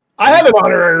 I have an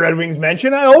honorary Red Wings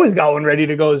mention. I always got one ready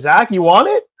to go. Zach, you want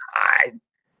it?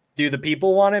 Do the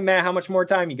people want it, Matt? How much more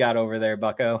time you got over there,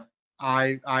 Bucko?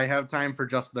 I have time for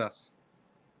just this.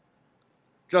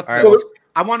 I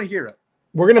want to hear it.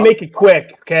 We're going to make it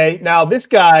quick, okay? Now, this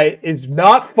guy is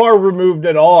not far removed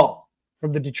at all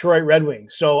from the Detroit Red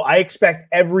Wings. So I expect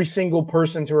every single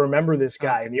person to remember this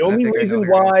guy. And the only reason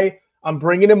why I'm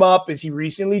bringing him up is he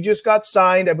recently just got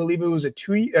signed. I believe it was a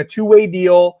two-way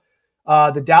deal.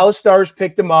 The Dallas Stars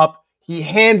picked him up. He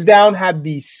hands down had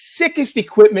the sickest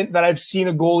equipment that I've seen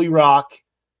a goalie rock.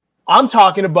 I'm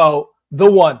talking about the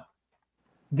one,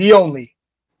 the only,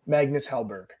 Magnus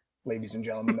Hellberg, ladies and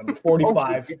gentlemen, number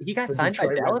 45. He got signed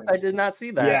by Dallas? I did not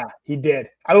see that. Yeah, he did.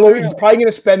 I don't know. He's probably going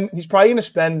to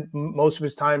spend most of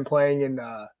his time playing in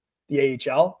the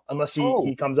AHL, unless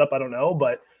he comes up. I don't know,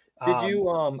 but. Did you?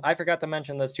 I forgot to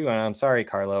mention this too, and I'm sorry,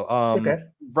 Carlo. Okay.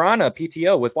 Vrana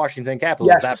PTO with Washington Capitals.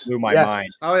 Yes. That blew my mind.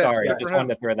 Oh, yeah. Sorry, Yeah, I just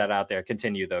wanted to throw that out there.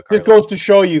 Continue though, Carlo. This goes to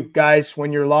show you guys,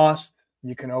 when you're lost,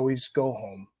 you can always go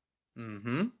home.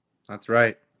 Mm-hmm. That's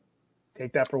right.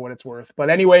 Take that for what it's worth. But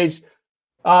anyways,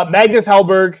 Magnus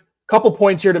Hellberg, couple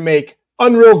points here to make.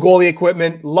 Unreal goalie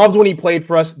equipment. Loved when he played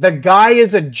for us. The guy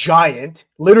is a giant,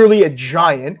 literally a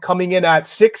giant, coming in at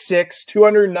 6'6",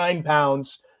 209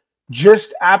 pounds.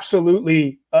 Just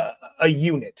absolutely a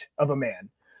unit of a man.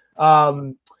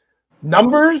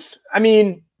 Numbers, I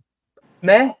mean,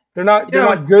 meh. They're not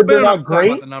good. They're not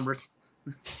great. The numbers.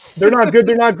 They're not good.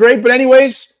 They're not great. But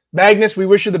anyways, Magnus, we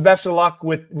wish you the best of luck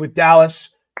with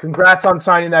Dallas. Congrats on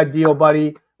signing that deal,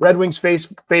 buddy. Red Wings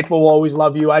faithful will always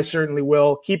love you. I certainly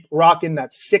will. Keep rocking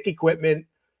that sick equipment,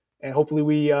 and hopefully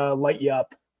we light you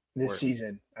up this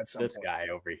season at some point. Guy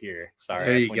over here. Sorry,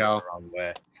 there you go. The wrong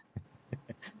way.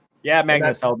 Yeah,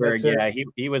 Magnus Hellberg. Yeah,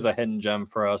 he was a hidden gem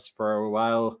for us for a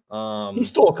while. He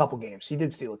stole a couple games. He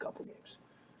did steal a couple games.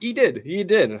 He did.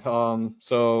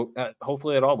 So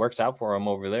hopefully it all works out for him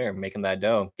over there, making that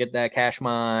dough, get that cash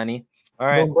money. All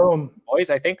right, boom, boom. Boys.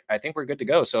 I think we're good to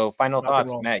go. So final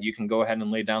thoughts, Matt. You can go ahead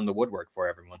and lay down the woodwork for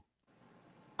everyone.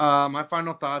 My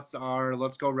final thoughts are: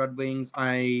 let's go Red Wings.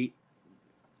 I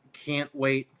can't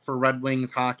wait for Red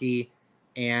Wings hockey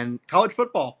and college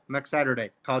football next Saturday.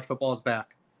 College football is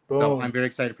back. So I'm very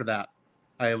excited for that.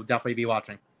 I will definitely be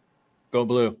watching. Go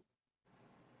Blue.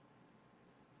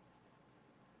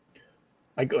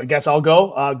 I guess I'll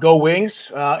go. Go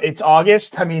Wings. It's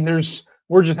August. I mean,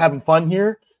 we're just having fun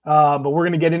here. But we're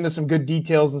going to get into some good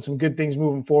details and some good things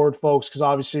moving forward, folks, because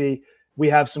obviously we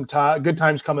have some good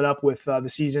times coming up with the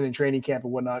season and training camp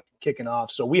and whatnot kicking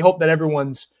off. So we hope that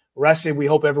everyone's rested. We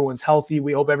hope everyone's healthy.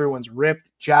 We hope everyone's ripped,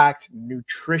 jacked,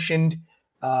 nutritioned.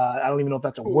 I don't even know if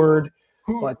that's a word.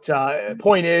 But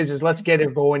point is let's get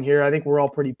it going here. I think we're all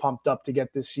pretty pumped up to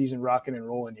get this season rocking and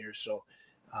rolling here. So,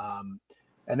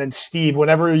 and then Steve,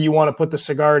 whenever you want to put the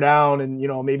cigar down and,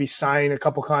 maybe sign a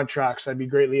couple contracts, that'd be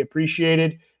greatly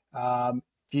appreciated. If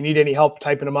you need any help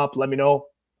typing them up, let me know.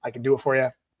 I can do it for you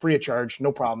free of charge.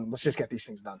 No problem. Let's just get these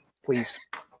things done, please.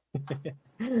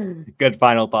 Good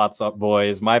final thoughts up,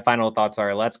 boys. My final thoughts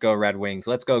are let's go Red Wings.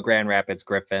 Let's go Grand Rapids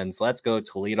Griffins. Let's go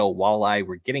Toledo Walleye.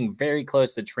 We're getting very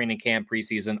close to training camp,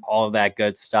 preseason, all of that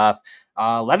good stuff.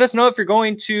 Let us know if you're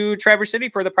going to Traverse City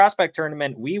for the prospect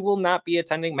tournament. We will not be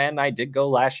attending. Matt and I did go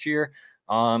last year.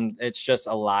 It's just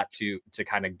a lot to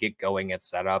kind of get going and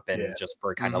set up, and just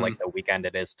for kind of like the weekend,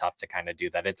 it is tough to kind of do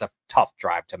that. It's a tough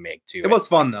drive to make too. It was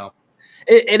fun though.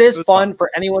 It is fun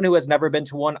for anyone who has never been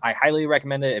to one. I highly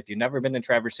recommend it. If you've never been to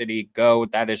Traverse City, go.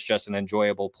 That is just an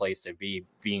enjoyable place to be,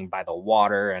 being by the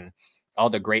water and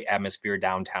all the great atmosphere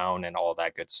downtown and all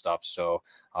that good stuff. So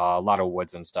a lot of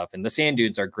woods and stuff. And the sand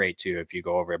dunes are great too if you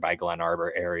go over by Glen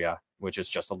Arbor area, which is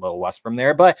just a little west from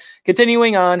there. But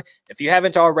continuing on, if you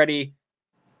haven't already,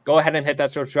 go ahead and hit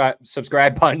that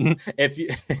subscribe button if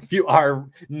you are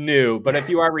new. But if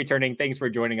you are returning, thanks for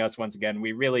joining us once again.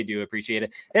 We really do appreciate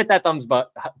it. Hit that thumbs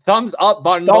up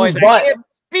button, boys. I can't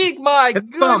speak, my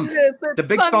goodness. The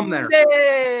big thumb there.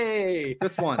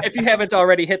 This one. If you haven't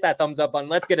already, hit that thumbs up button.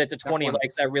 Let's get it to 20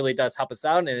 likes. That really does help us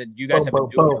out. And you guys have been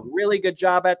doing a really good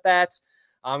job at that.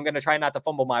 I'm going to try not to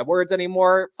fumble my words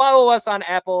anymore. Follow us on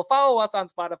Apple. Follow us on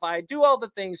Spotify. Do all the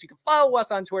things. You can follow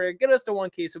us on Twitter. Get us to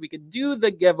 1K so we can do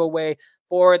the giveaway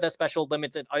for the special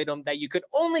limited item that you could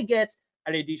only get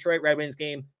at a Detroit Red Wings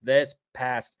game this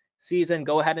past season.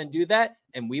 Go ahead and do that,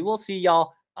 and we will see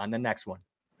y'all on the next one.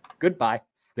 Goodbye.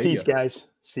 Peace, guys.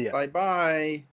 See ya. Bye-bye.